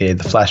Wayne, aka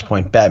the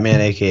Flashpoint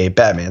Batman, aka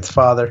Batman's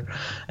father.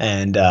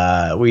 And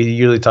we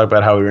usually talk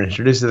about how we were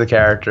introduced to the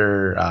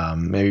character,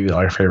 maybe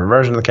our favorite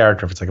version of the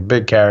character, if it's like a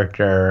big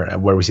character,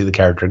 where we see the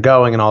character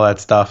going and all that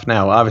stuff.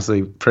 Now,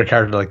 obviously, for a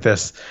character like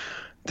this,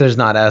 there's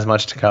not as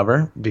much to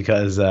cover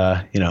because,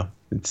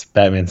 it's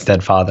Batman's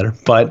dead father.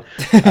 But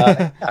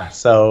yeah,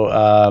 so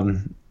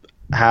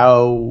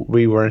how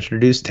we were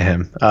introduced to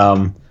him,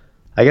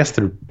 I guess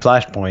through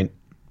Flashpoint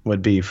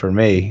would be for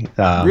me.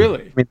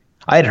 Really? I mean,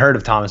 I had heard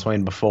of Thomas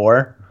Wayne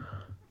before,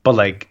 but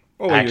like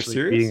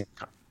actually reading,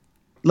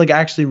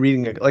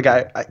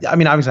 I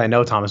mean, obviously I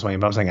know Thomas Wayne,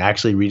 but I'm saying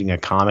actually reading a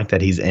comic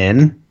that he's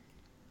in.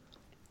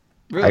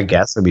 Really? I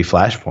guess it'd be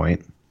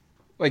Flashpoint.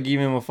 Like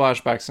even with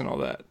flashbacks and all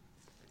that.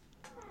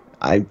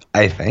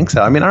 I think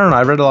so. I mean, I don't know.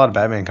 I read a lot of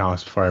Batman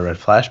comics before I read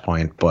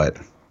Flashpoint, but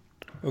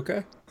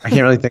okay. I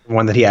can't really think of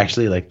one that he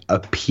actually like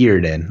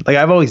appeared in. Like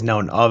I've always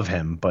known of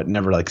him, but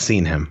never like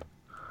seen him.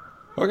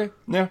 Okay.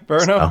 Yeah,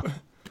 fair enough.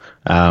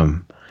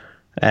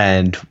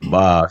 And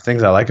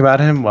things I like about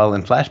him, well,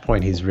 in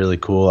Flashpoint, he's really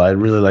cool. I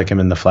really like him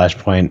in the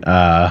Flashpoint,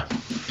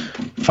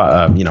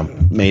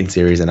 main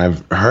series. And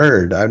I've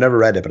never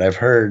read it, but I've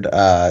heard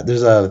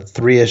there's a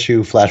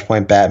 3-issue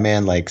Flashpoint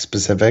Batman like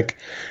specific,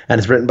 and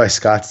it's written by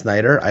Scott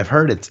Snyder. I've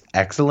heard it's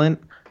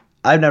excellent.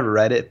 I've never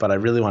read it, but I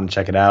really want to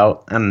check it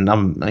out. And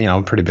I'm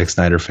a pretty big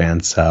Snyder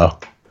fan, so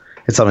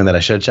it's something that I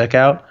should check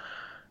out.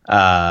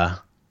 I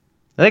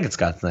think it's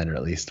Scott Snyder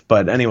at least.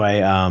 But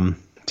anyway,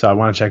 so I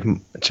want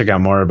to check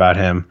out more about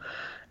him,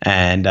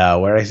 and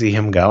where I see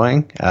him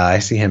going, I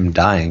see him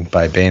dying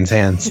by Bane's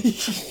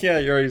hands. Yeah,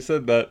 you already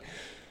said that.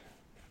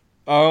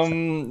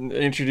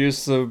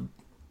 Introduce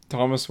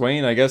Thomas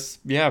Wayne, I guess.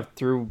 Yeah,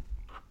 through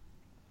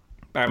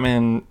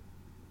Batman,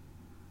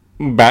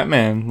 like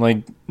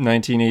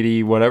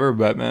 1980 whatever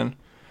Batman.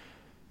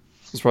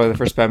 It's probably the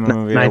first Batman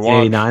movie I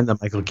watched. 1989, the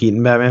Michael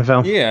Keaton Batman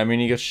film. Yeah, I mean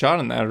he gets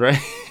shot in that, right?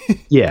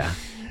 Yeah.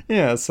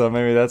 Yeah, so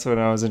maybe that's when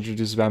I was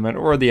introduced to Batman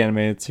or the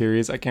animated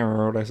series. I can't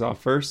remember what I saw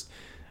first.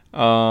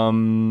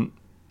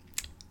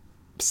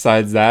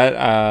 Besides that,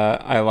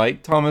 I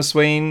like Thomas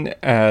Wayne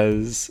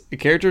as a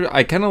character.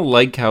 I kind of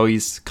like how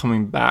he's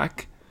coming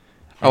back.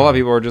 A lot of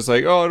people are just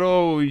like, oh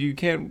no, you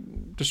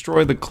can't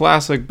destroy the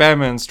classic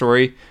Batman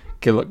story.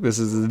 Okay, look, this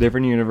is a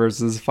different universe.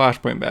 This is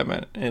Flashpoint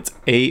Batman. And it's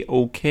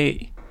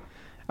A-okay.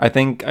 I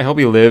hope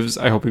he lives.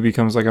 I hope he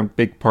becomes like a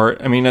big part.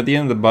 I mean, at the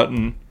end of the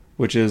button,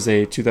 which is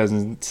a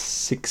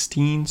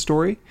 2016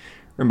 story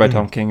written by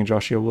Tom King and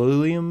Joshua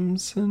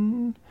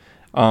Williamson.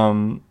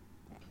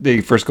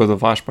 They first go to the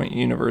Flashpoint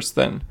universe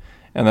then,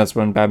 and that's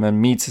when Batman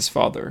meets his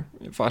father,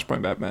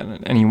 Flashpoint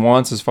Batman, and he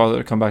wants his father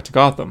to come back to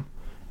Gotham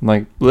and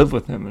like live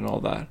with him and all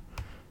that.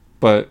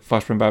 But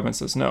Flashpoint Batman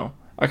says no.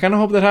 I kind of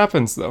hope that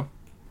happens though.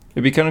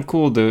 It'd be kind of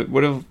cool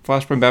what if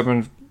Flashpoint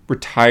Batman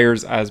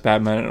retires as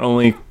Batman and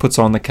only puts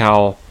on the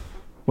cowl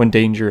when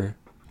danger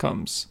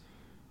comes?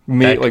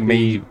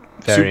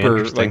 Very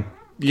interesting.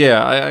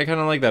 I kind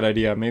of like that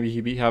idea. Maybe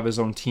he'd have his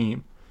own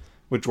team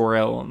with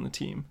Jor-El on the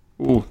team.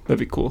 Ooh, that'd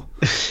be cool.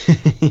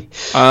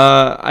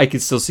 I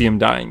could still see him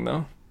dying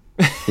though.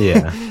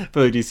 Yeah.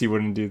 But DC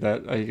wouldn't do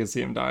that. I could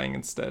see him dying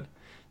instead.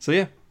 So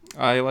yeah,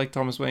 I like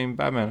Thomas Wayne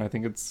Batman. I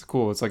think it's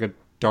cool. It's like a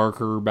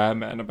darker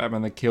Batman, a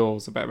Batman that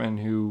kills, a Batman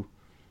who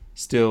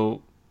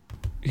still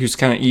who's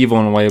kind of evil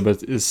in a way,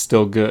 but is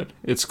still good.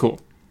 It's cool.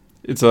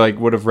 It's like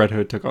what if Red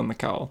Hood took on the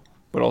cowl,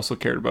 but also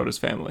cared about his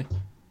family.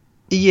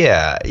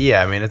 Yeah,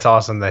 yeah. I mean, it's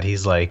awesome that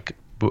he's like,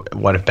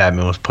 what if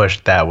Batman was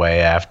pushed that way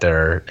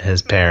after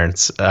his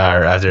parents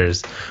or after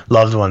his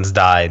loved ones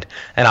died?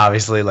 And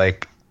obviously,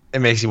 like, it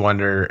makes you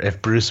wonder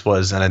if Bruce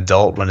was an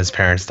adult when his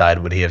parents died,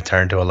 would he have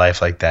turned to a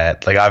life like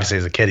that? Like, obviously,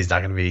 as a kid, he's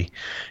not going to be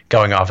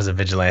going off as a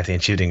vigilante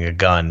and shooting a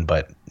gun.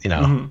 But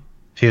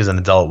if he was an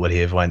adult, would he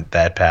have went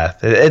that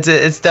path?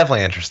 It's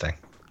definitely interesting.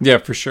 Yeah,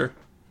 for sure.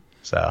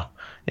 So.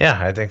 Yeah,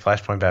 I think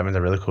Flashpoint Batman's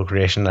a really cool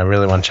creation. I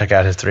really want to check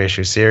out his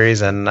 3-issue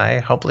series, and I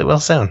hopefully will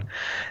soon.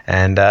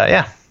 And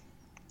yeah.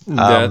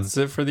 That's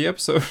it for the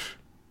episode.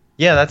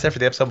 Yeah, that's it for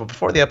the episode. But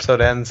before the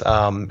episode ends,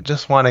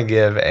 just want to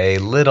give a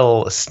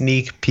little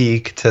sneak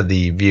peek to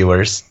the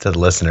viewers, to the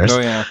listeners,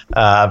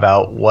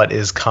 about what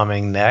is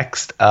coming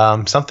next.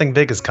 Something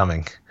big is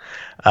coming.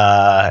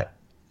 I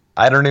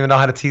don't even know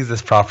how to tease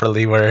this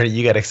properly where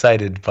you get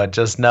excited, but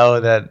just know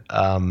that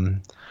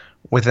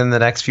within the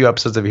next few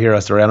episodes of Hero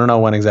Story, I don't know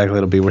when exactly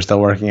it'll be. We're still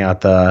working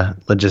out the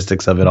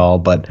logistics of it all,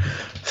 but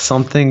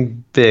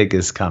something big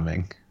is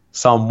coming.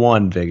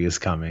 Someone big is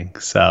coming.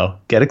 So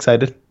get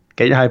excited,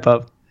 get your hype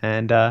up,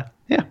 and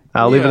yeah,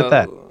 I'll leave it at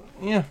that.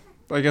 Yeah,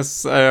 I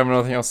guess I have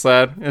nothing else to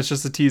add. It's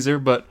just a teaser,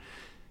 but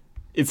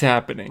it's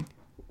happening.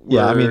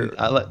 Yeah, I mean,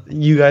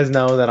 you guys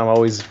know that I'm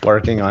always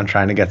working on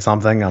trying to get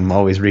something. I'm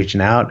always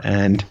reaching out,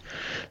 and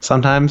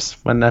sometimes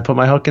when I put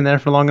my hook in there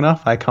for long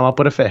enough, I come up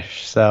with a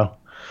fish. So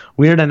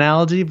weird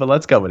analogy, but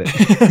let's go with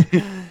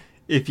it.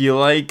 If you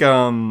like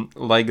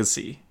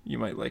Legacy, you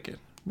might like it.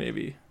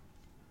 Maybe.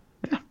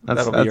 Yeah,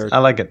 I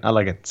like it. I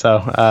like it.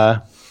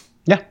 So,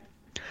 yeah.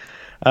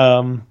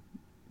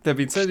 That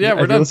being said, yeah,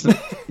 we're done.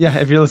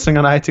 If you're listening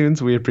on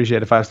iTunes, we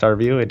appreciate a 5-star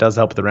review. It does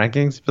help with the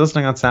rankings. If you're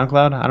listening on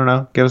SoundCloud, I don't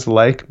know, give us a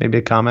like, maybe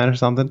a comment or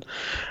something.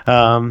 If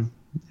you're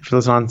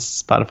listening on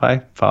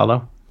Spotify,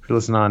 follow. If you're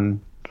listening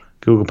on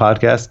Google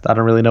Podcast, I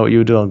don't really know what you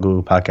would do on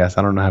Google Podcast.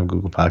 I don't know how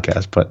Google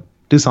Podcast, but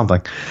do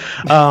something.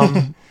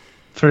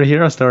 For a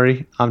Hero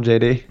Story, I'm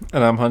JD.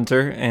 And I'm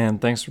Hunter, and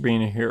thanks for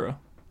being a hero.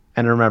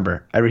 And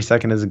remember, every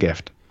second is a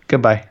gift.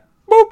 Goodbye.